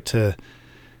of start to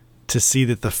see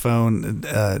that the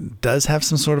phone does have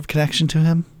some sort of connection to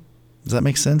him. Does that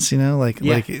make sense? You know, like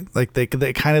they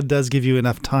kind of does give you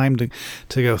enough time to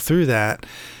go through that,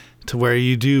 to where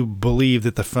you do believe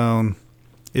that the phone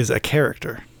is a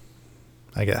character,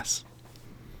 I guess.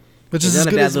 Which is as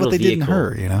good as what they did in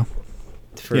Her, you know.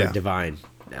 For Divine,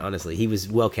 honestly, he was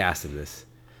well cast in this.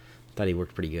 Thought he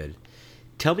worked pretty good.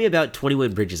 Tell me about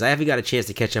 21 Bridges. I haven't got a chance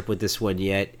to catch up with this one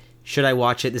yet. Should I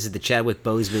watch it? This is the Chadwick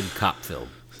Boseman cop film.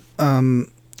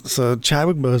 So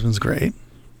Chadwick Boseman's great.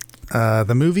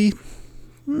 The movie,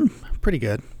 pretty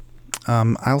good.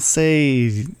 I'll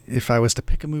say if I was to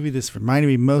pick a movie this reminded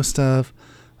me most of,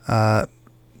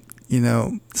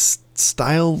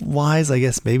 style-wise, I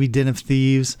guess maybe Den of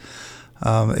Thieves.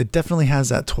 It definitely has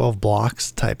that 12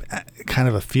 blocks type kind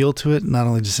of a feel to it, not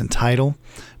only just in title,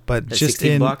 but that's just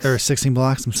 16 blocks? Or 16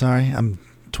 blocks. I'm sorry, I'm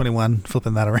 21,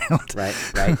 flipping that around.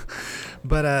 Right.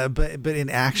 But in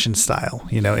action style,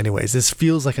 anyways, this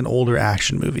feels like an older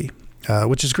action movie,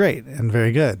 which is great and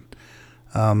very good.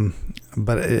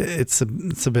 But it's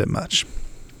a bit much,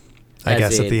 I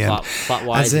guess, at the end.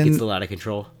 Plot-wise, it gets a lot of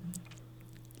control.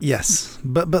 Yes,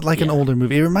 but like an older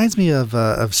movie. It reminds me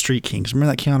of Street Kings.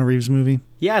 Remember that Keanu Reeves movie?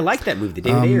 Yeah, I like that movie, the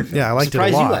David Ayer film. Yeah, I liked it a lot.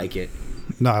 Surprised you like it.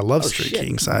 No, I love Street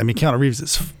Kings. I mean, Keanu Reeves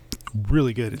is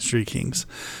really good at Street Kings.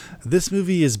 This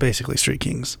movie is basically Street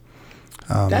Kings.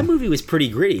 That movie was pretty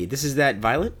gritty. This is that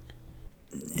violent?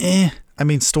 I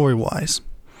mean, story-wise,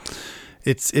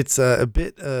 it's a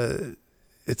bit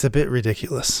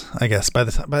ridiculous, I guess. By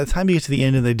the time you get to the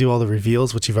end and they do all the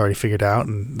reveals, which you've already figured out,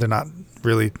 and they're not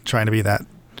really trying to be that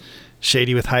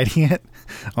shady with hiding it,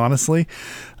 honestly,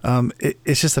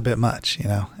 it's just a bit much,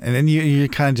 And then you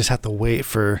kind of just have to wait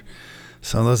for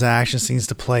some of those action scenes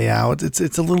to play out.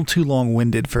 It's a little too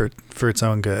long-winded for its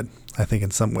own good, I think,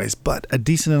 in some ways, but a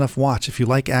decent enough watch. If you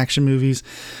like action movies,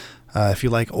 if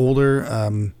you like older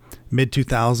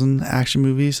mid-2000 action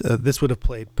movies, this would have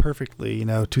played perfectly,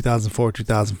 2004,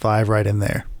 2005, right in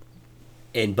there.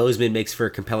 And Boseman makes for a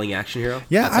compelling action hero?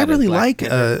 Yeah, I really like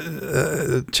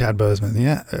Chad Boseman.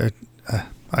 Yeah,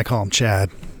 I call him Chad.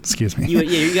 Excuse me.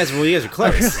 You guys are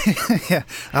close. Yeah,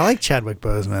 I like Chadwick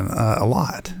Boseman a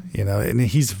lot, and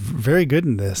he's very good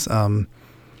in this.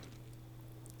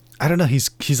 I don't know. He's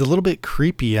a little bit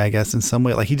creepy, I guess, in some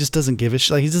way. Like, he just doesn't give a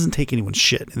shit. Like, he doesn't take anyone's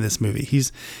shit in this movie.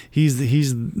 He's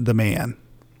the man.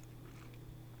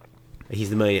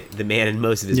 He's the man in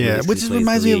most of his movies. Yeah, which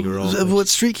reminds me of what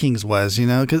Street Kings was,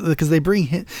 because they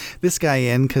bring this guy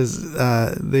in because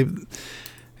they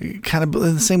kind of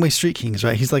in the same way Street Kings,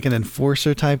 right? He's like an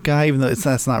enforcer type guy, even though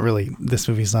that's not really, this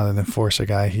movie's not an enforcer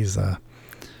guy. He's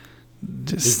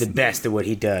he's the best at what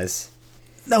he does.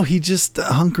 No, he just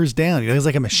hunkers down. He's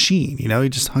like a machine. He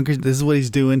just hunkers. This is what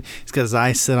he's doing. He's got his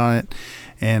eyes set on it,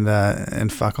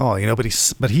 and fuck all.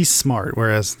 But he's smart.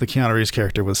 Whereas the Keanu Reeves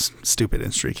character was stupid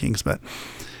in Street Kings. But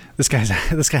this guy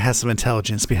has some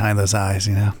intelligence behind those eyes.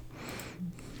 Well,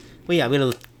 yeah, I'm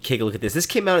gonna take a look at this. This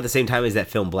came out at the same time as that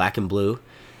film Black and Blue,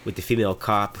 with the female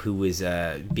cop who was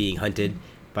being hunted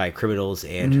by criminals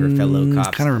and her fellow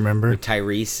cops. Kind of remember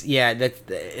Tyrese. Yeah,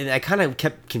 and I kind of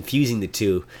kept confusing the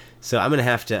two. So I'm gonna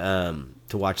have to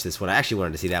watch this one. I actually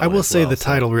wanted to see that one. I will say the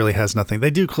title really has nothing. They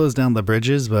do close down the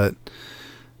bridges, but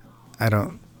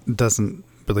it doesn't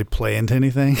really play into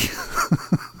anything.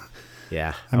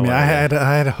 Yeah. I mean, I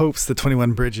had hopes that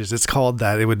 21 Bridges, it's called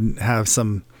that, it would have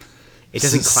some. It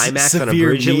doesn't climax on a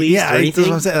bridge at least. Yeah, or anything? That's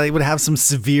what I'm saying. Like, it would have some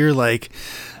severe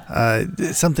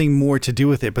something more to do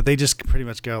with it, but they just pretty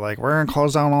much go like, we're gonna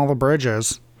close down all the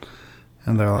bridges,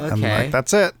 and they're like,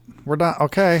 that's it. We're done.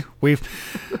 Okay,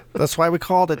 that's why we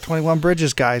called it 21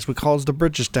 Bridges, guys. We closed the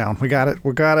bridges down. We got it.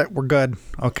 We're good.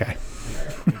 Okay.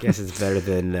 I guess it's better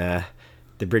than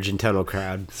the Bridge and Tunnel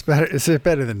crowd. It's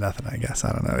better than nothing, I guess.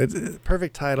 I don't know. It's a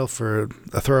perfect title for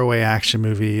a throwaway action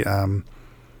movie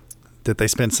that they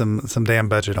spent some damn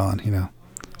budget on,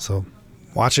 So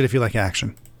watch it if you like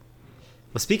action.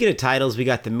 Well, speaking of titles, we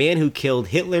got The Man Who Killed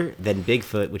Hitler, then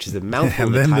Bigfoot, which is a mouthful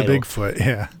of a title. And then the Bigfoot,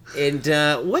 yeah.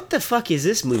 And what the fuck is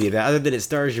this movie about, other than it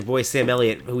stars your boy Sam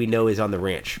Elliott, who we know is on the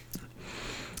ranch?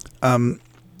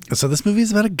 So this movie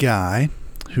is about a guy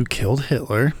who killed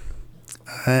Hitler,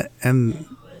 and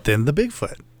then the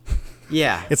Bigfoot.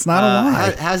 Yeah. It's not a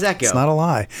lie. How's that go? It's not a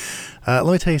lie. Let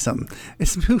me tell you something.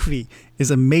 This movie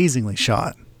is amazingly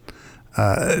shot.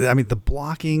 I mean, the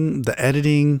blocking, the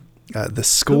editing, the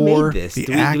score, Who made this? the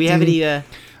Do acting. we have any... I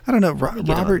don't know.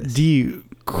 Robert D.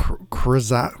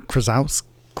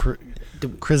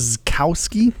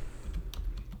 Krzyzkowski?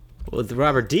 Well, the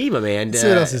Robert D., my man. See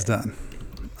what else he's done.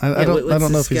 I don't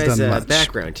know if he's done much.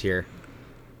 Background here.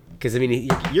 Because, I mean,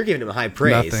 you're giving him a high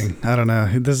praise. Nothing. I don't know.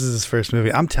 This is his first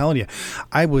movie. I'm telling you,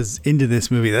 I was into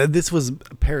this movie. This was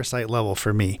Parasite level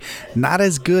for me. Not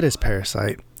as good as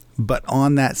Parasite, but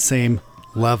on that same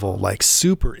level. Like,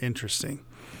 super interesting.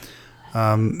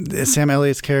 Sam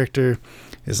Elliott's character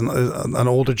is an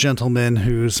older gentleman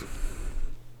who's,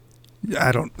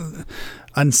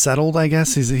 unsettled, I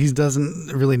guess. He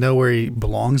doesn't really know where he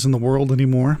belongs in the world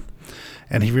anymore.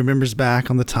 And he remembers back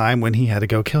on the time when he had to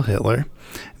go kill Hitler.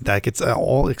 That gets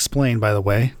all explained, by the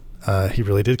way. He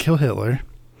really did kill Hitler.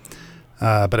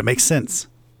 But it makes sense.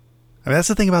 I mean, that's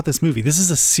the thing about this movie. This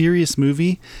is a serious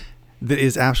movie that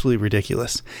is absolutely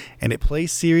ridiculous. And it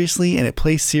plays seriously, and it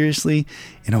plays seriously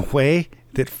in a way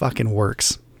that fucking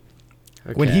works.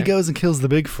 Okay. When he goes and kills the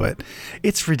Bigfoot,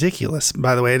 it's ridiculous,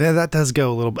 by the way. That does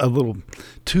go a little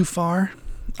too far.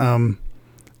 But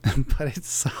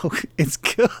it's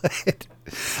good.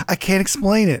 I can't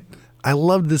explain it. I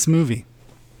loved this movie.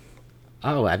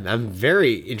 Oh, I'm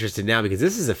very interested now because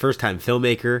this is a first-time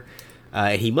filmmaker.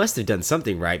 He must have done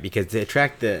something right because to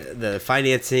attract the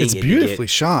financing. It's beautifully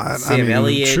shot. Sam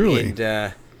Elliott, truly.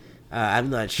 And I'm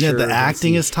not sure. Yeah, the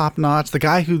acting is top-notch. The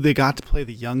guy who they got to play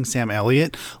the young Sam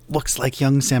Elliott looks like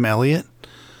young Sam Elliott.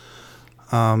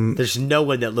 There's no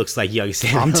one that looks like young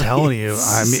Sam. I'm telling you.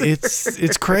 I mean,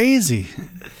 it's crazy.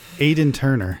 Aidan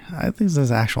Turner. I think he's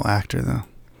an actual actor, though.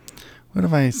 What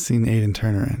have I seen Aidan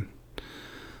Turner in?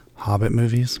 Hobbit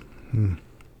movies? Who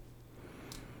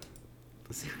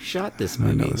shot this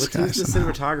movie? Who's the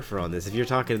cinematographer on this? If you're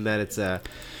talking that it's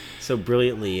so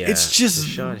brilliantly it's just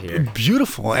shot here.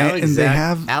 Beautiful. And they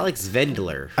have Alex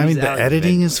Vendler. I mean, the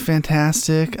editing is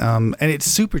fantastic. And it's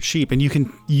super cheap. And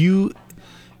you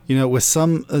know, with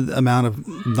some amount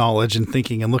of knowledge and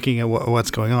thinking and looking at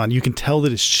what's going on, you can tell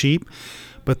that it's cheap,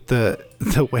 but the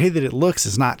way that it looks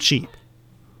is not cheap.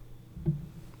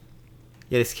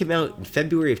 Yeah, this came out in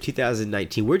February of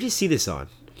 2019. Where'd you see this on?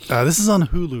 This is on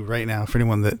Hulu right now for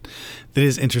anyone that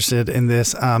is interested in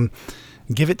this.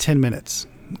 Give it 10 minutes.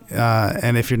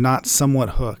 And if you're not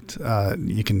somewhat hooked,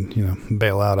 you can,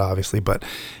 bail out, obviously. But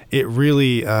it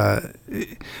really,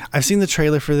 I've seen the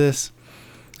trailer for this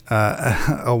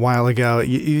a while ago.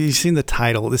 You've seen the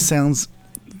title. This sounds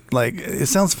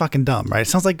fucking dumb, right? It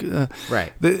sounds like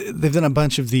right. They've done a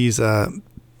bunch of these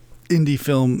indie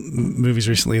film movies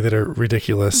recently that are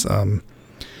ridiculous. There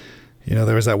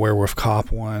was that Werewolf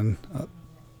Cop one.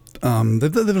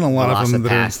 They've done a lot of them.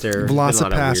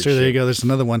 Velocipaster. There you go. There's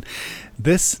another one.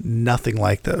 This, nothing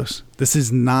like those. This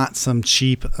is not some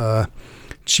cheapo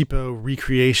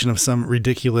recreation of some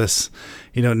ridiculous,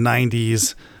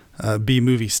 90s B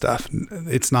movie stuff.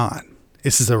 It's not.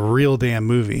 This is a real damn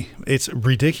movie. It's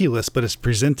ridiculous, but it's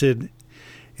presented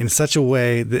in such a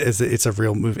way that it's a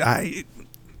real movie. I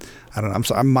don't know. I'm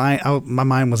sorry. My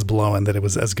mind was blown that it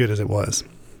was as good as it was.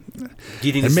 Do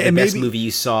you think this is the best movie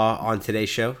you saw on today's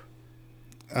show?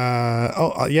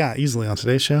 Yeah, easily on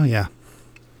today's show. Yeah.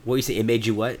 What you say? It made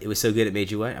you what? It was so good. It made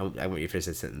you what? I want you to finish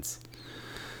that sentence.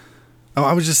 Oh,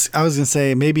 I was gonna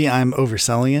say maybe I'm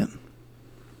overselling it.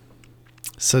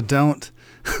 So don't.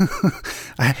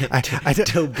 I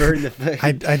don't burn the.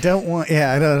 I don't want.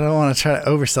 Yeah, I don't want to try to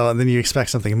oversell it, and then you expect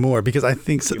something more. Because I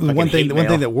think one thing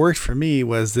that worked for me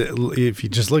was that if you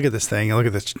just look at this thing, and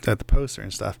look at the poster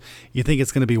and stuff, you think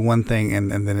it's going to be one thing,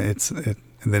 and then it's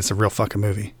a real fucking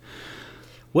movie.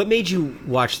 What made you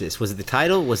watch this? Was it the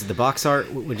title? Was it the box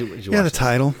art? What did you watch the this?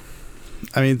 Title.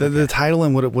 I mean, the title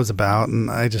and what it was about,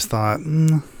 and I just thought,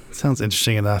 it sounds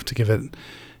interesting enough to give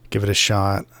it a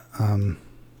shot.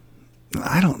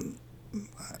 I don't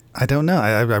know.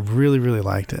 I really, really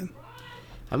liked it.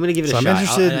 I'm going to give it a shot. I'm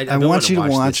interested. I want you to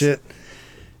watch it.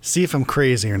 See if I'm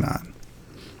crazy or not.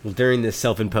 Well, during this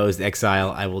self-imposed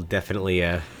exile, I will definitely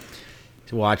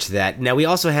watch that. Now, we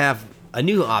also have a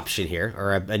new option here,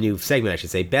 or a new segment, I should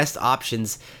say. Best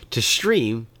options to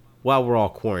stream while we're all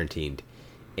quarantined.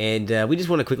 And we just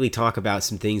want to quickly talk about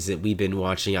some things that we've been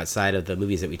watching outside of the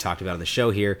movies that we talked about on the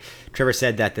show here. Trevor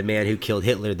said that The Man Who Killed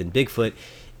Hitler, then Bigfoot,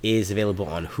 is available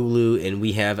on Hulu, and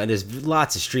there's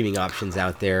lots of streaming options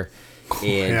out there,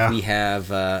 and we have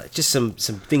just some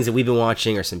things that we've been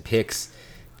watching or some picks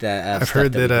that I've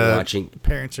heard that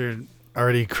parents are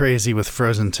already crazy with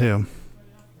Frozen 2.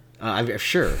 I'm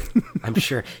sure. I'm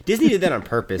sure. Disney did that on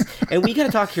purpose. And we got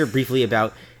to talk here briefly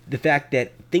about the fact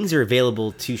that things are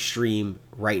available to stream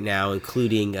right now,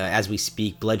 including, as we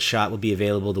speak, Bloodshot will be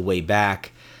available the way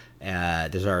back.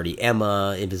 There's already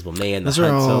Emma, Invisible Man, The Those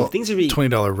Hunt. are all So things are being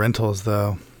 $20 rentals,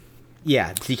 though.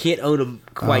 Yeah, so you can't own them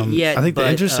quite yet. I think the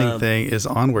interesting thing is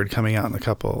Onward coming out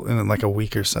in like a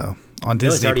week or so on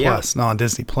Disney Plus. No, on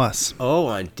Disney Plus. Oh,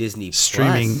 on Disney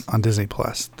Streaming Plus. on Disney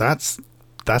Plus. That's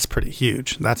pretty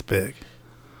huge. That's big.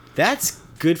 That's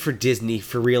good for Disney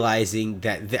for realizing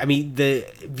that. The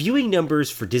viewing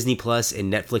numbers for Disney Plus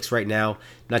and Netflix right now,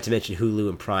 not to mention Hulu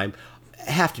and Prime,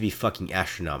 have to be fucking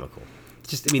astronomical.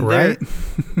 Right?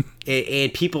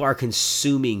 And people are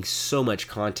consuming so much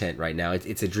content right now.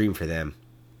 It's a dream for them.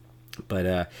 But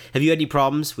have you had any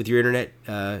problems with your internet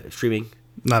streaming?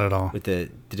 Not at all. With the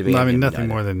demand? I mean, nothing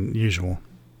more than usual.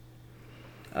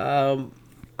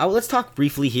 Let's talk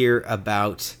briefly here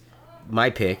about my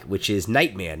pick, which is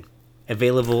Nightman,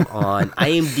 available on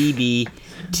IMDb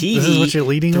TV this is what you're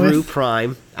leading through with?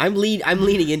 Prime. I'm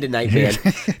leaning into Nightman.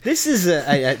 This is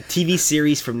a TV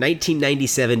series from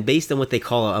 1997 based on what they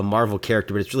call a Marvel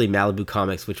character, but it's really Malibu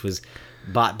Comics, which was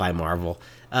bought by Marvel.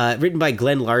 Written by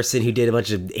Glenn Larson, who did a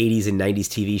bunch of 80s and 90s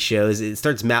TV shows. It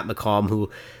starts Matt McCallum, who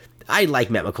I like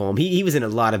Matt McCallum. He was in a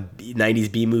lot of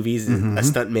 90s B movies, a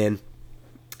stuntman.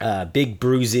 Big,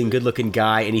 bruising, good-looking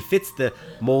guy, and he fits the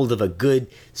mold of a good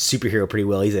superhero pretty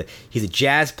well. He's a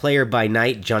jazz player by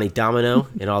night, Johnny Domino,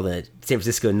 in all the San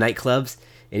Francisco nightclubs,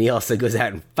 and he also goes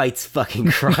out and fights fucking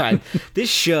crime. This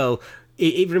show,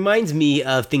 it reminds me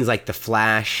of things like The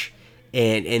Flash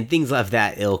and things of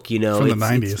that ilk, you know. From the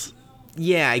 90s.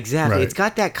 Yeah, exactly. Right. It's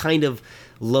got that kind of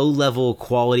low-level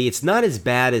quality. It's not as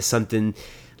bad as something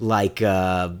like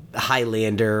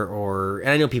Highlander, and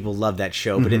I know people love that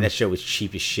show, but that show was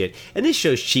cheap as shit. And this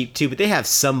show's cheap too, but they have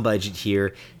some budget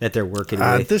here that they're working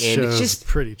with. This and show's it's just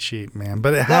pretty cheap, man.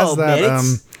 But it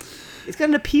has it's got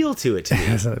an appeal to it. To me. It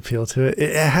has an appeal to it.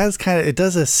 It has it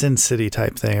does a Sin City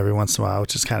type thing every once in a while,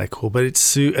 which is kind of cool. But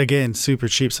it's again super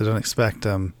cheap, so don't expect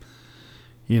and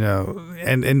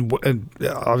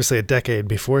obviously a decade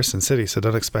before Sin City, so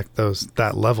don't expect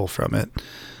that level from it.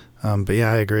 But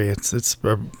yeah, I agree. It's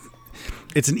an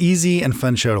easy and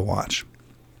fun show to watch.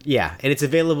 Yeah, and it's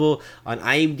available on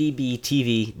IMDb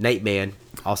TV. Nightman,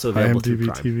 also available through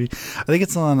Prime. TV. I think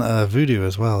it's on Vudu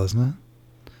as well, isn't it?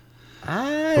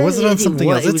 Or was it on something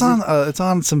else? It's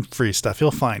on some free stuff. You'll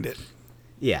find it.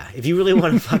 Yeah, if you really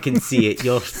want to fucking see it,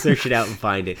 you'll search it out and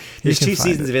find it. There's 2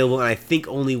 seasons available, and I think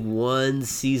only 1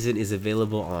 season is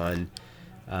available on.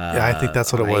 Yeah, I think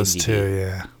that's what it was IMDb. too.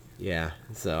 Yeah. Yeah,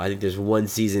 so I think there's 1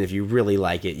 season. If you really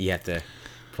like it, you have to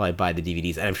probably buy the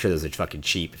DVDs. And I'm sure those are fucking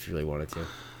cheap if you really wanted to.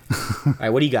 All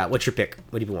right, what do you got? What's your pick?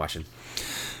 What have you been watching?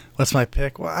 What's my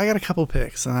pick? Well, I got a couple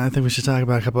picks, and I think we should talk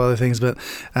about a couple other things. But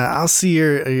I'll see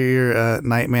your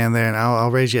Nightman there, and I'll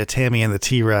raise you a Tammy and the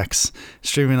T-Rex,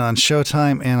 streaming on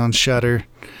Showtime and on Shudder,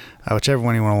 whichever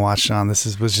one you want to watch it on.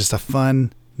 This was just a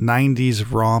fun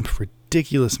 90s romp,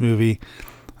 ridiculous movie.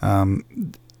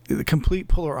 The complete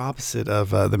polar opposite of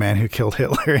The Man Who Killed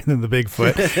Hitler and then the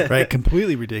Bigfoot, right?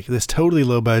 Completely ridiculous, totally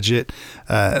low budget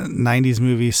 90s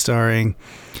movie starring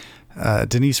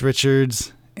Denise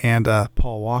Richards and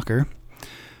Paul Walker.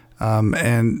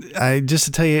 And I just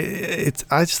to tell you,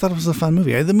 I just thought it was a fun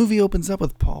movie. The movie opens up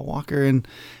with Paul Walker and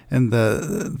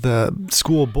the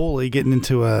school bully getting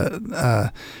into a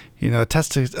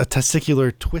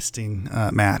testicular twisting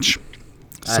match.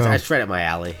 So, that's right up my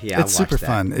alley. Yeah, it's super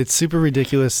fun. It's super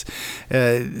ridiculous.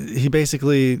 He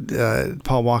basically,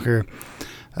 Paul Walker,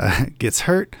 gets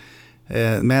hurt.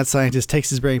 Mad scientist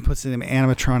takes his brain, puts it in an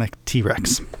animatronic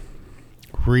T-Rex.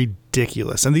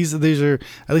 Ridiculous. And these are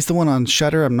at least the one on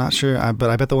Shudder. I'm not sure, but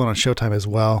I bet the one on Showtime as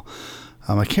well.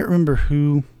 I can't remember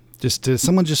who.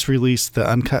 Someone just released the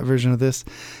uncut version of this.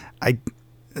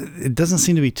 It doesn't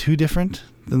seem to be too different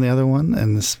than the other one,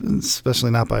 and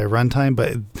especially not by runtime,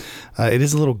 but it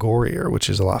is a little gorier, which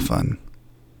is a lot of fun.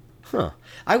 Huh.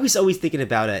 I was always thinking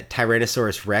about a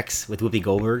Tyrannosaurus Rex with Whoopi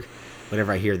Goldberg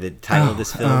whenever I hear the title of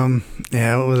this film.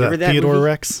 Yeah, what was that? Theodore movie?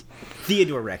 Rex?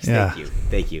 Theodore Rex, yeah.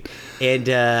 Thank you. And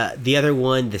the other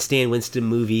one, the Stan Winston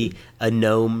movie, A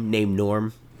Gnome Named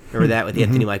Norm. Remember that with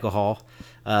Anthony Michael Hall?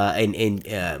 And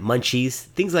Munchies,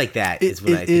 things like that is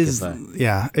what I think of.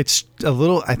 Yeah, it's a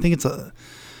little, I think it's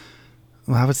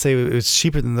I would say it's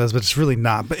cheaper than those, but it's really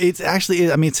not. But it's actually,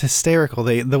 it's hysterical.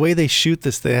 The way they shoot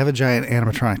this, they have a giant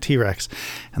animatronic T-Rex,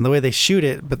 and the way they shoot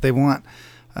it, but they want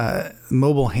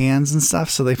mobile hands and stuff,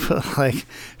 so they put like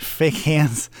fake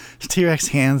hands, T-Rex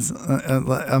hands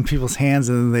on people's hands,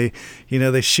 and then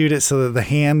they shoot it so that the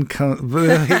hand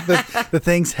the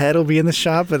thing's head will be in the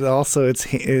shot, but also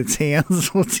its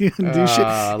hands will do shit.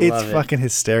 It's fucking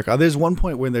hysterical. There's one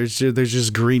point where there's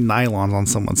just green nylon on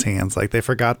someone's hands, like they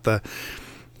forgot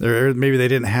or maybe they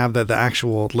didn't have the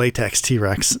actual latex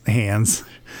T-Rex hands.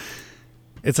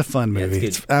 It's a fun movie.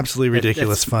 It's absolutely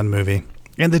ridiculous fun movie.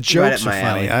 And the jokes are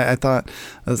funny. I thought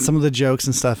some of the jokes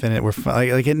and stuff in it were fun.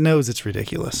 Like it knows it's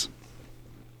ridiculous.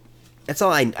 That's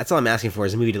all I'm asking for,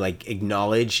 is a movie to like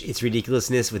acknowledge its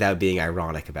ridiculousness without being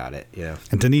ironic about it. You know.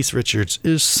 And Denise Richards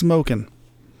is smoking,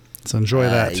 so enjoy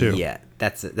that too. Yeah,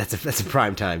 that's a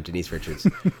prime time Denise Richards.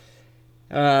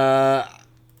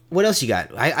 What else you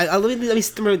got? Let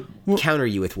me counter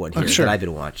you with one here that I've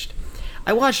been watched.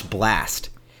 I watched Blast,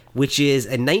 which is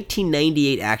a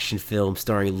 1998 action film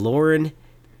starring Lauren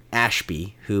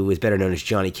Ashby, who is better known as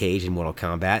Johnny Cage in Mortal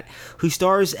Kombat, who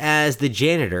stars as the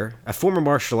janitor, a former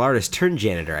martial artist turned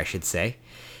janitor, I should say.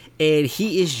 And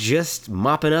he is just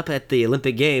mopping up at the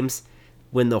Olympic Games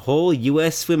when the whole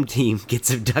U.S. swim team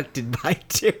gets abducted by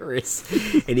terrorists.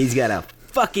 And he's got to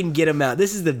fucking get him out.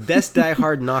 This is the best Die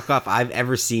Hard knockoff I've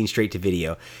ever seen straight to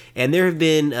video. And there have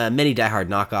been many Die Hard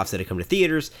knockoffs that have come to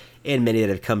theaters and many that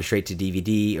have come straight to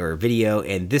DVD or video.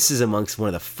 And this is amongst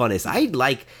one of the funnest. I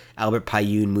like Albert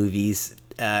Pyun movies,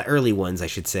 early ones, I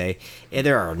should say. And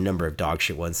there are a number of dog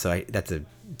shit ones. So that's a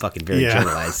fucking very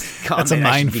generalized comment. That's a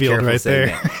minefield right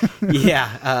there.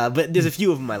 Yeah. But there's a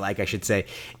few of them I like, I should say.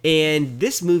 And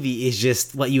this movie is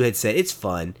just what you had said. It's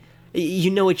fun. You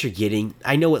know what you're getting.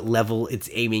 I know what level it's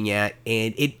aiming at,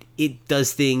 and it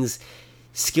does things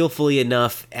skillfully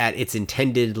enough at its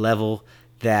intended level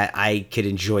that I could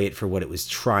enjoy it for what it was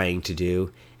trying to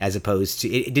do, as opposed to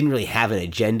it didn't really have an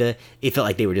agenda. It felt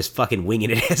like they were just fucking winging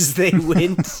it as they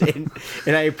went,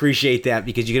 and I appreciate that,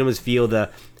 because you can almost feel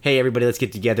hey, everybody, let's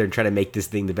get together and try to make this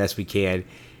thing the best we can,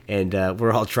 and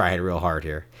we're all trying real hard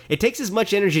here. It takes as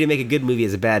much energy to make a good movie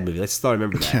as a bad movie. Let's all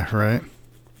remember that. Yeah, right.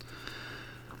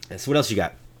 So what else you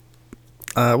got?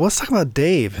 Let's talk about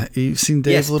Dave. You've seen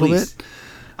Dave a little bit?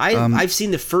 I've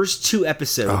seen the first 2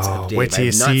 episodes of Dave. Wait till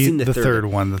you see the third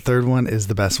one. The third one is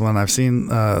the best one. I've seen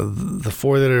the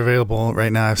 4 that are available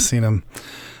right now. I've seen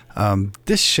them.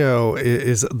 This show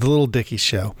is the Little Dicky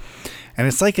show. And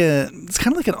it's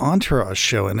kind of like an entourage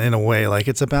show in a way. Like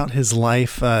it's about his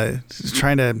life,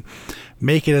 trying to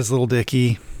make it as Little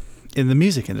Dicky in the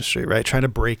music industry, right? Trying to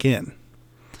break in.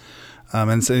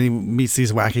 And so he meets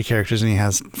these wacky characters, and he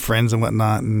has friends and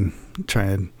whatnot, and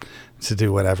trying to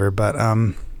do whatever. But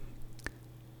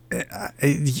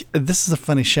this is a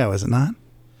funny show, is it not?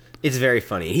 It's very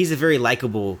funny. He's a very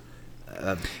likable.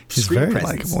 He's very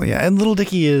likable, yeah. And Little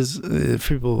Dicky is, for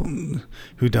people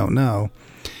who don't know,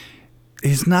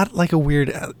 he's not like a weird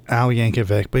Al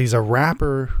Yankovic, but he's a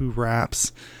rapper who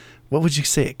raps. What would you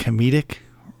say? Comedic,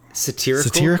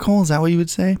 satirical? Is that what you would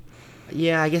say?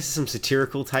 Yeah, I guess it's some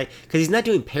satirical type, because he's not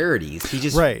doing parodies. He's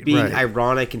just being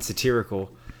ironic and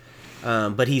satirical.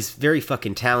 But he's very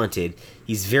fucking talented.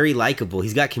 He's very likable.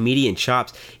 He's got comedian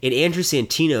chops. And Andrew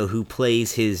Santino, who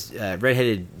plays his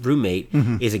redheaded roommate,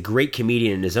 is a great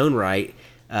comedian in his own right,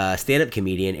 stand-up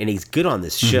comedian, and he's good on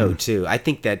this show too. I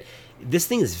think that this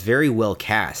thing is very well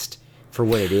cast for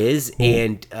what it is.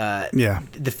 And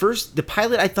the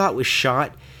pilot I thought was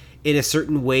shot in a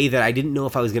certain way that I didn't know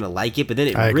if I was going to like it, but then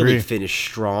it really finished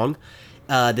strong.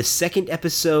 The second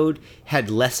episode had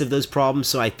less of those problems,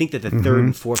 so I think that the third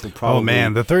and fourth will probably... Oh,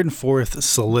 man, the third and fourth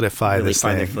solidify really this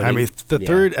thing. I mean, the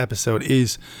third episode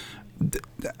is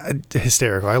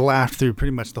hysterical. I laughed through pretty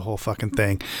much the whole fucking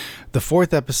thing. The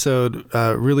fourth episode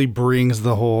really brings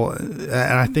the whole... And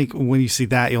I think when you see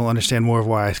that, you'll understand more of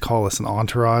why I call this an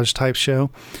entourage-type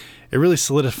show. It really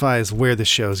solidifies where the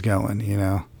show's going, you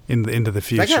know? Into the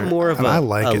future. I got more of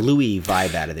a Louis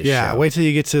vibe out of this show. Yeah, wait till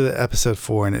you get to episode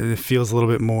 4 and it feels a little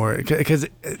bit more, because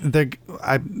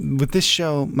with this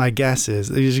show, my guess is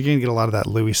you're going to get a lot of that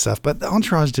Louis stuff, but the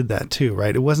Entourage did that too,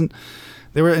 right?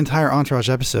 There were entire Entourage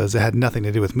episodes that had nothing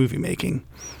to do with movie making.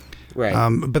 Right.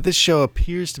 But this show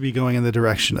appears to be going in the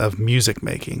direction of music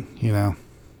making, you know?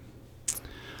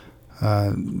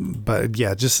 But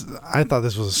yeah, I thought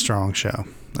this was a strong show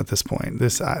at this point.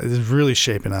 This is really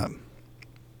shaping up.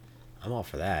 I'm all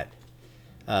for that.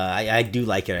 I do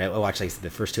like it. I watched like the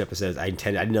first 2 episodes. I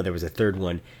didn't know there was a third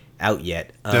one out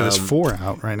yet. There's 4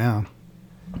 out right now.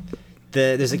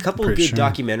 There's a couple of good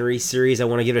documentary series I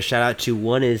want to give a shout out to.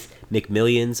 One is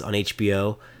McMillions on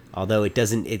HBO. Although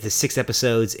it's 6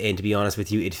 episodes, and to be honest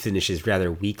with you, it finishes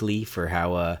rather weakly for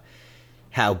how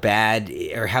how bad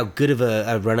or how good of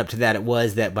a run up to that it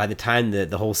was, that by the time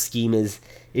the whole scheme is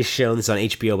shown, this is on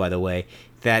HBO, by the way,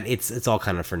 that it's all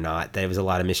kind of for naught. There was a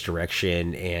lot of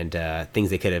misdirection and things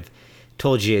they could have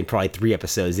told you in probably 3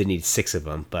 episodes. They need 6 of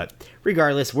them, but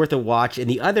regardless, worth a watch. And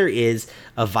the other is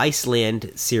a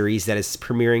Viceland series that is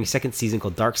premiering, 2nd season,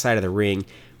 called Dark Side of the Ring,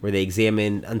 where they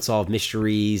examine unsolved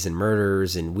mysteries and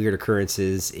murders and weird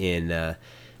occurrences in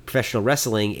professional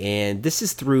wrestling. And this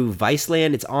is through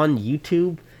Viceland. It's on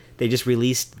YouTube. They just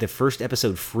released the first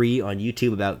episode free on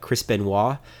YouTube about Chris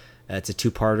Benoit. It's a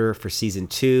 2-parter for season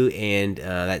 2, and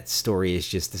that story is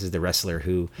just, this is the wrestler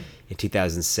who in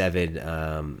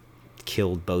 2007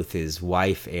 killed both his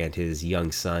wife and his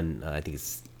young son, I think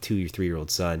it's 2 or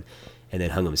 3-year-old son, and then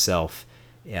hung himself.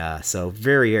 Yeah, so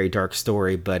very, very dark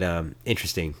story, but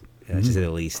interesting, to say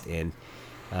the least. And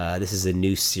this is a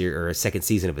new or a 2nd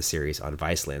season of a series on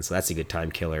Viceland, so that's a good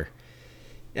time killer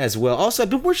as well. Also, I've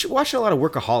been watching a lot of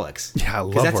Workaholics. Yeah, I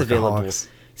love Workaholics. Available.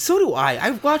 So do I.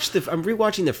 I'm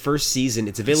rewatching the first season.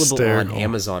 It's available on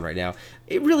Amazon right now.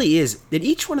 It really is. And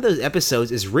each one of those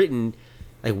episodes is written,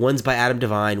 like, one's by Adam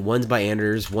Devine, one's by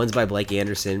Anders, one's by Blake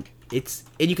Anderson. And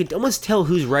you can almost tell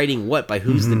who's writing what by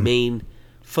who's the main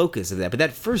focus of that. But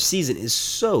that first season is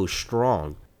so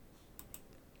strong.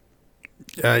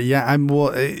 I'm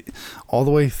all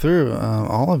the way through.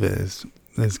 All of it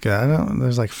is good.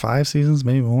 There's like 5 seasons,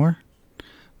 maybe more.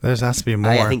 There has to be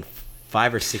more. I think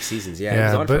 5 or 6 seasons. Yeah, it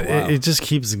was on but for a while. It just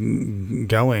keeps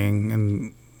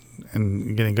going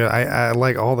and getting good. I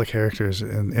like all the characters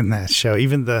in that show,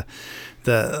 even the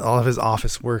all of his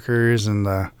office workers and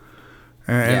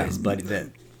his buddy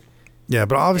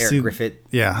but obviously Eric Griffin.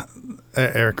 Yeah,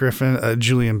 Eric Griffin,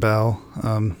 Julian Bell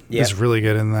is really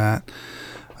good in that.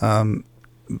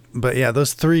 But yeah,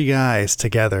 those 3 guys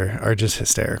together are just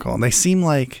hysterical, and they seem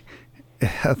like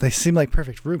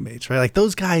perfect roommates, right? Like,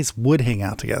 those guys would hang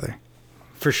out together.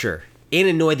 For sure. And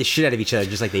annoy the shit out of each other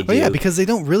just like they do. Oh, yeah, because they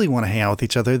don't really want to hang out with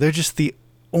each other. They're just the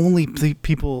only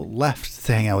people left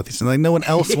to hang out with each other. Like, no one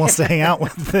else wants to hang out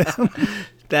with them.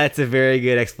 That's a very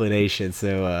good explanation.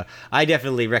 So I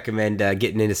definitely recommend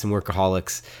getting into some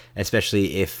Workaholics,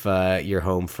 especially if you're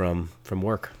home from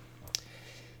work.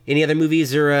 Any other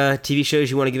movies or TV shows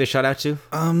you want to give a shout out to?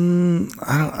 I'm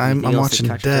watching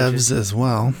Devs as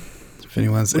well. If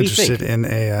anyone's interested in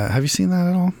have you seen that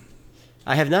at all?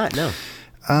 I have not. No.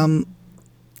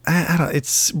 I don't.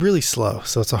 It's really slow,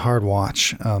 so it's a hard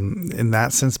watch in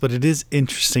that sense. But it is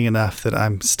interesting enough that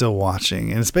I'm still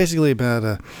watching, and it's basically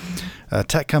about a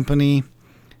tech company.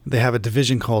 They have a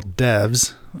division called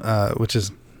Devs, which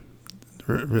is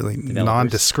really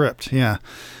nondescript. Yeah,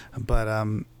 but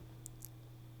I'm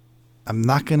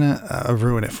not gonna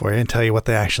ruin it for you and tell you what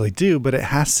they actually do. But it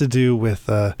has to do with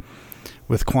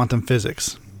quantum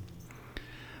physics.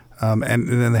 And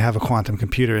then they have a quantum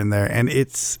computer in there, and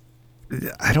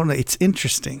I don't know, it's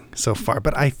interesting so far,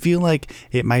 but I feel like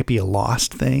it might be a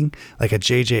lost thing, like a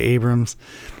J.J. Abrams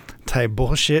type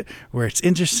bullshit, where it's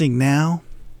interesting now,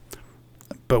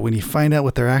 but when you find out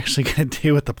what they're actually going to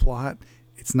do with the plot,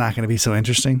 it's not going to be so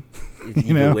interesting.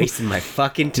 You're wasting my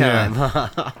fucking time.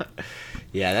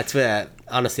 Yeah, that's what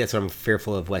I'm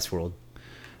fearful of Westworld.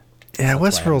 Yeah,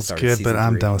 Westworld's good, but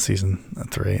I'm done with season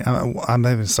 3. I'm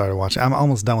not even started watching. I'm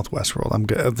almost done with Westworld. I'm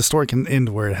good. The story can end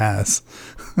where it has.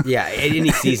 Yeah,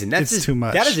 any season. That's it's too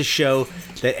much. That is a show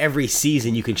that every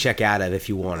season you can check out of if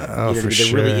you want to. Oh, for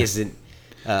sure. There really isn't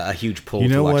a huge pull. You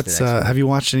know to watch what's? The next one. Have you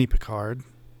watched any Picard?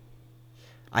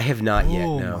 I have not yet.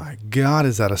 Oh no. my God,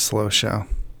 is that a slow show?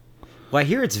 Well, I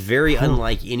hear it's very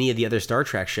unlike any of the other Star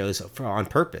Trek shows on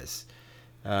purpose.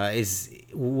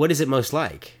 What is it most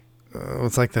like?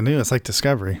 It's like it's like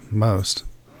Discovery most.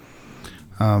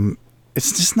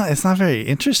 It's just not. It's not very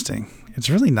interesting. It's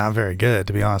really not very good,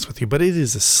 to be honest with you. But it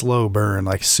is a slow burn,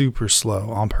 like super slow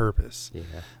on purpose. Yeah.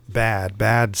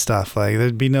 Bad stuff. Like,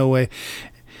 there'd be no way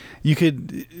you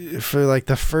could, for like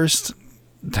the first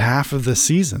half of the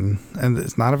season, and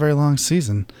it's not a very long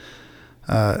season.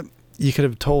 You could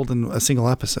have told in a single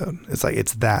episode. It's like,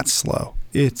 it's that slow.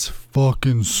 It's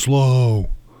fucking slow.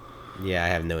 Yeah, I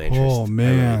have no interest. Oh,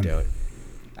 man. I really don't.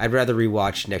 I'd rather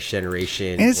rewatch Next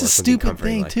Generation. And it's or a stupid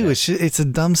thing, like too. It's a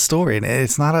dumb story. And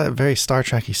it's not a very Star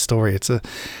Trek-y story. It's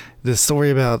the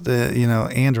story about,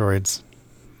 androids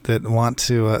that want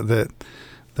to, the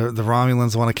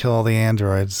Romulans want to kill all the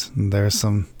androids. And there's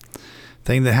some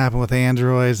thing that happened with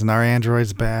androids, and our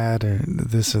android's bad, or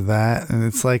this or that. And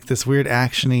it's like this weird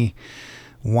action-y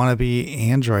wannabe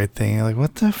android thing. You're like,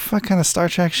 what the fuck kind of Star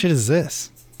Trek shit is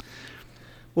this?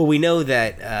 Well, we know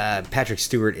that Patrick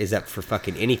Stewart is up for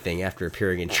fucking anything after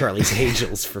appearing in Charlie's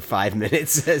Angels for 5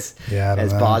 minutes as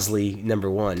Bosley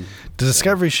 #1. The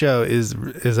Discovery show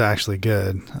is actually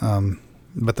good,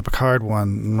 but the Picard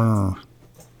one,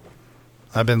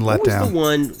 I've been let down. What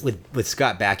was the one with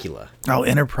Scott Bakula? Oh,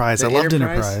 Enterprise. I loved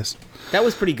Enterprise. That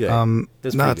was pretty good.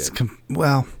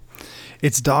 Well,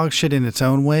 it's dog shit in its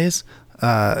own ways,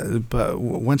 but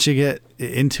once you get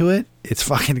into it, it's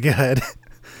fucking good.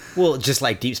 Well, just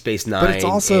like Deep Space Nine. But it's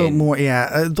also more,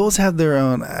 those have their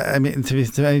own, I mean, to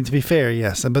be fair,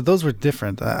 yes, but those were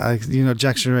different.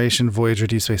 Next Generation, Voyager,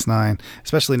 Deep Space Nine,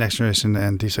 especially Next Generation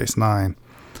and Deep Space Nine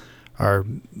are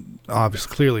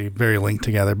obviously clearly very linked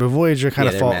together, but Voyager kind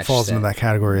of falls into that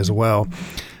category as well.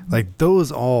 Like,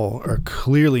 those all are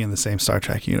clearly in the same Star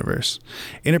Trek universe.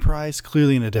 Enterprise,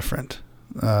 clearly in a different.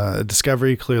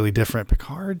 Discovery, clearly different.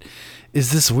 Picard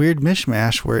is this weird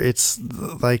mishmash where it's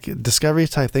like Discovery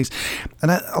type things.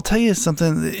 And I'll tell you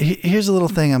something. Here's a little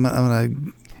thing. I'm going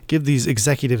to give these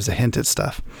executives a hint at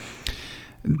stuff.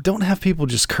 Don't have people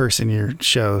just curse in your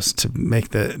shows to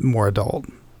make it more adult.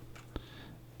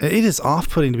 It is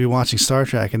off-putting to be watching Star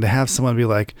Trek and to have someone be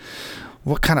like,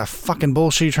 what kind of fucking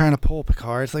bullshit are you trying to pull,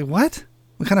 Picard? It's like, what?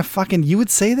 What kind of fucking... You would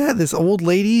say that? This old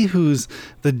lady who's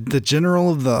the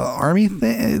general of the army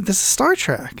thing? This is Star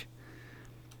Trek.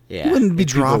 Yeah. You wouldn't be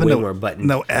dropping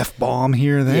no F-bomb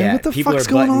here or there. Yeah, what the people fuck's are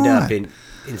going buttoned on? up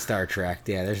in Star Trek.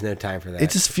 Yeah, there's no time for that.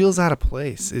 It just feels out of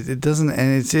place. It doesn't...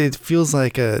 And it feels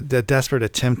like a desperate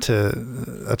attempt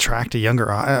to attract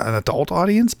an adult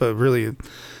audience, but really...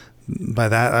 By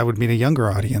that, I would mean a younger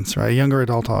audience, right? A younger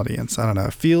adult audience. I don't know.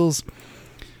 It feels...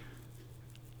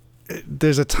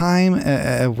 There's a time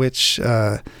at which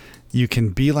you can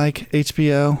be like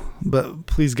HBO, but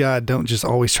please God, don't just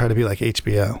always try to be like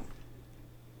HBO.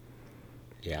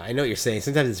 Yeah, I know what you're saying.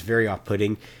 Sometimes it's very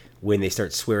off-putting when they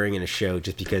start swearing in a show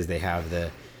just because they have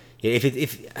the... If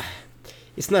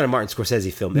it's not a Martin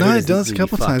Scorsese film. No, it does a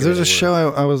couple times. There's a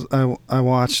show I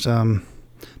watched...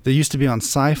 They used to be on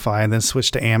Sci-Fi and then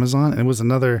switched to Amazon. And it was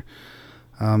another,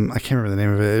 I can't remember the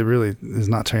name of it. It really is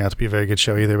not turning out to be a very good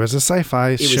show either. But it's a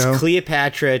sci-fi show. It was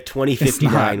Cleopatra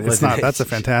 2059. It's not. That's a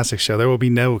fantastic show. There will be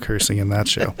no cursing in that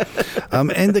show.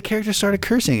 And the characters started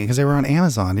cursing because they were on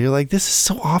Amazon. You're like, this is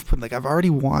so off-putting. Like, I've already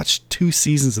watched 2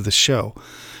 seasons of the show.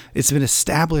 It's been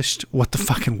established what the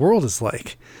fucking world is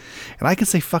like. And I can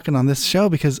say fucking on this show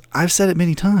because I've said it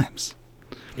many times.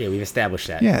 Yeah, we've established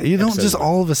that. Yeah, you don't just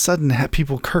all of a sudden have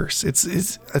people curse.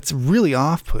 It's really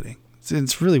off-putting.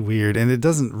 It's really weird, and it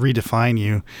doesn't redefine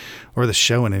you or the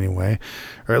show in any way,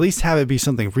 or at least have it be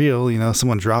something real.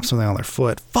 Someone drops something on their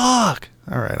foot. Fuck.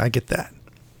 All right, I get that.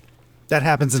 That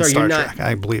happens in Star Trek.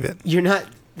 I believe it. You're not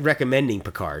recommending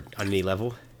Picard on any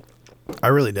level. I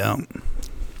really don't.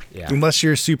 Yeah. Unless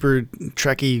you're a super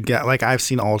Trekkie guy, like I've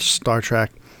seen all Star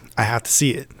Trek, I have to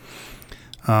see it.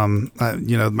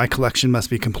 My collection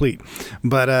must be complete.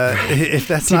 But if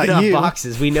that's not you,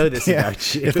 boxes, we know this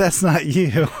about you. If that's not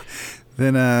you,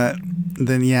 then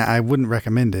yeah, I wouldn't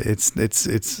recommend it.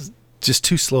 It's just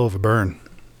too slow of a burn.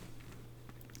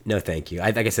 No, thank you.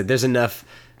 Like I said, there's enough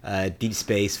Deep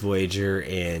Space, Voyager,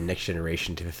 and Next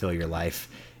Generation to fulfill your life.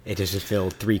 It just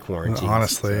fulfilled 3 quarantines.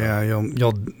 Honestly, so. Yeah,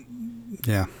 you'll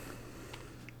yeah.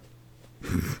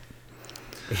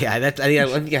 Yeah, I don't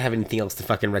think I have anything else to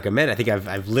fucking recommend. I think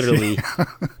I've literally...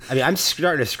 I mean, I'm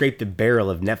starting to scrape the barrel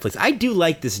of Netflix. I do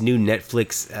like this new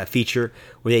Netflix feature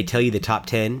where they tell you the top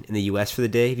 10 in the U.S. for the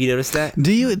day. Have you noticed that?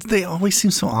 Do you? They always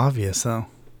seem so obvious, though.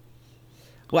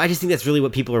 Well, I just think that's really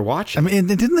what people are watching. I mean,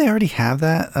 didn't they already have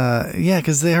that? Yeah,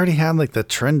 because they already had like the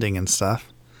trending and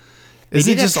stuff. Is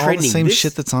it just all the same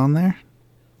shit that's on there?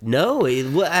 No.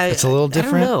 It's a little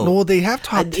different? I don't know. Well, they have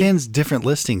top 10s different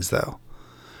listings, though.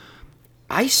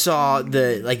 I saw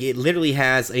it literally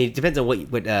has, I mean, it depends on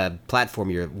what platform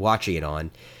you're watching it on.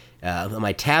 On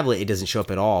my tablet, it doesn't show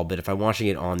up at all, but if I'm watching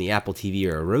it on the Apple TV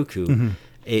or a Roku,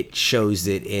 it shows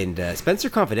it, and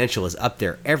Spenser Confidential is up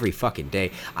there every fucking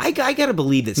day. I gotta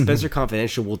believe that Spenser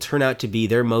Confidential will turn out to be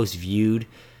their most viewed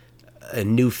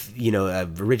new,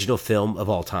 original film of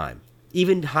all time.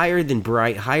 Even higher than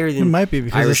Bright, higher than It might be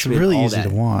because Irishman, it's really all easy that.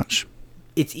 to watch.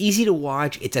 It's easy to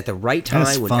watch. It's at the right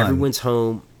time when everyone's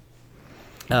home.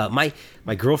 My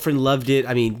girlfriend loved it.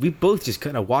 I mean, we both just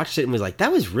kind of watched it and was like,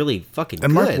 that was really fucking good.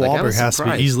 And Mark Wahlberg has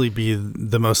to easily be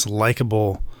the most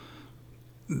likable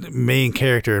main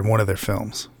character in one of their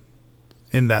films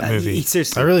in that movie.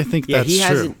 I really think that's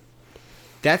true.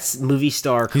 That's movie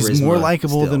star charisma. He's more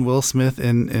likable than Will Smith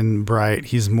in Bright.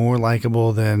 He's more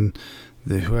likable than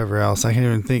whoever else. I can't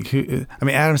even think who. I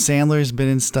mean, Adam Sandler's been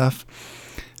in stuff,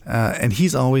 and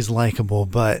he's always likable,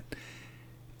 but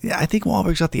Yeah, I think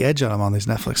Wahlberg's got the edge on him on these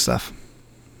Netflix stuff.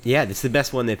 Yeah, it's the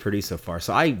best one they've produced so far.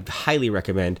 So I highly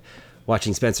recommend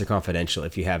watching Spenser Confidential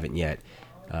if you haven't yet.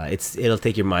 It'll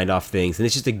take your mind off things, and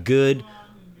it's just a good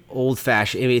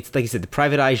old-fashioned. I mean, it's like you said, the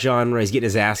private eye genre. He's getting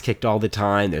his ass kicked all the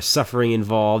time. There's suffering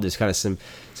involved. There's kind of some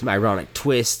ironic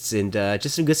twists and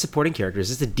just some good supporting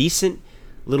characters. It's a decent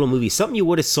little movie, something you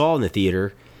would have saw in the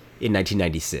theater in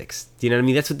 1996. Do you know what I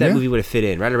mean? That's what that movie would have fit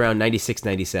in, right around 96,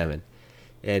 97.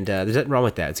 And there's nothing wrong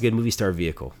with that. It's a good movie star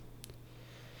vehicle.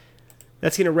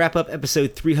 That's going to wrap up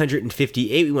episode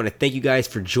 358. We want to thank you guys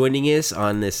for joining us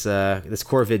on this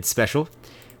Corvid special.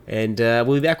 And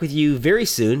we'll be back with you very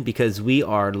soon because we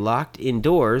are locked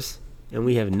indoors and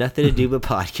we have nothing to do but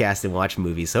podcast and watch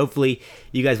movies. Hopefully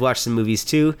you guys watch some movies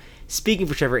too. Speaking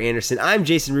for Trevor Anderson, I'm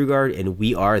Jason Rugard and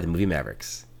we are the Movie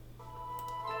Mavericks.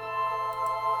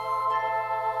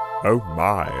 Oh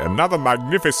my, another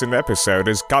magnificent episode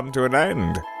has come to an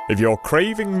end. If you're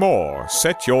craving more,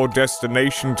 set your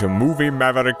destination to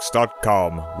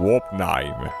moviemavericks.com, Warp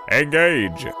 9.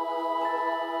 Engage!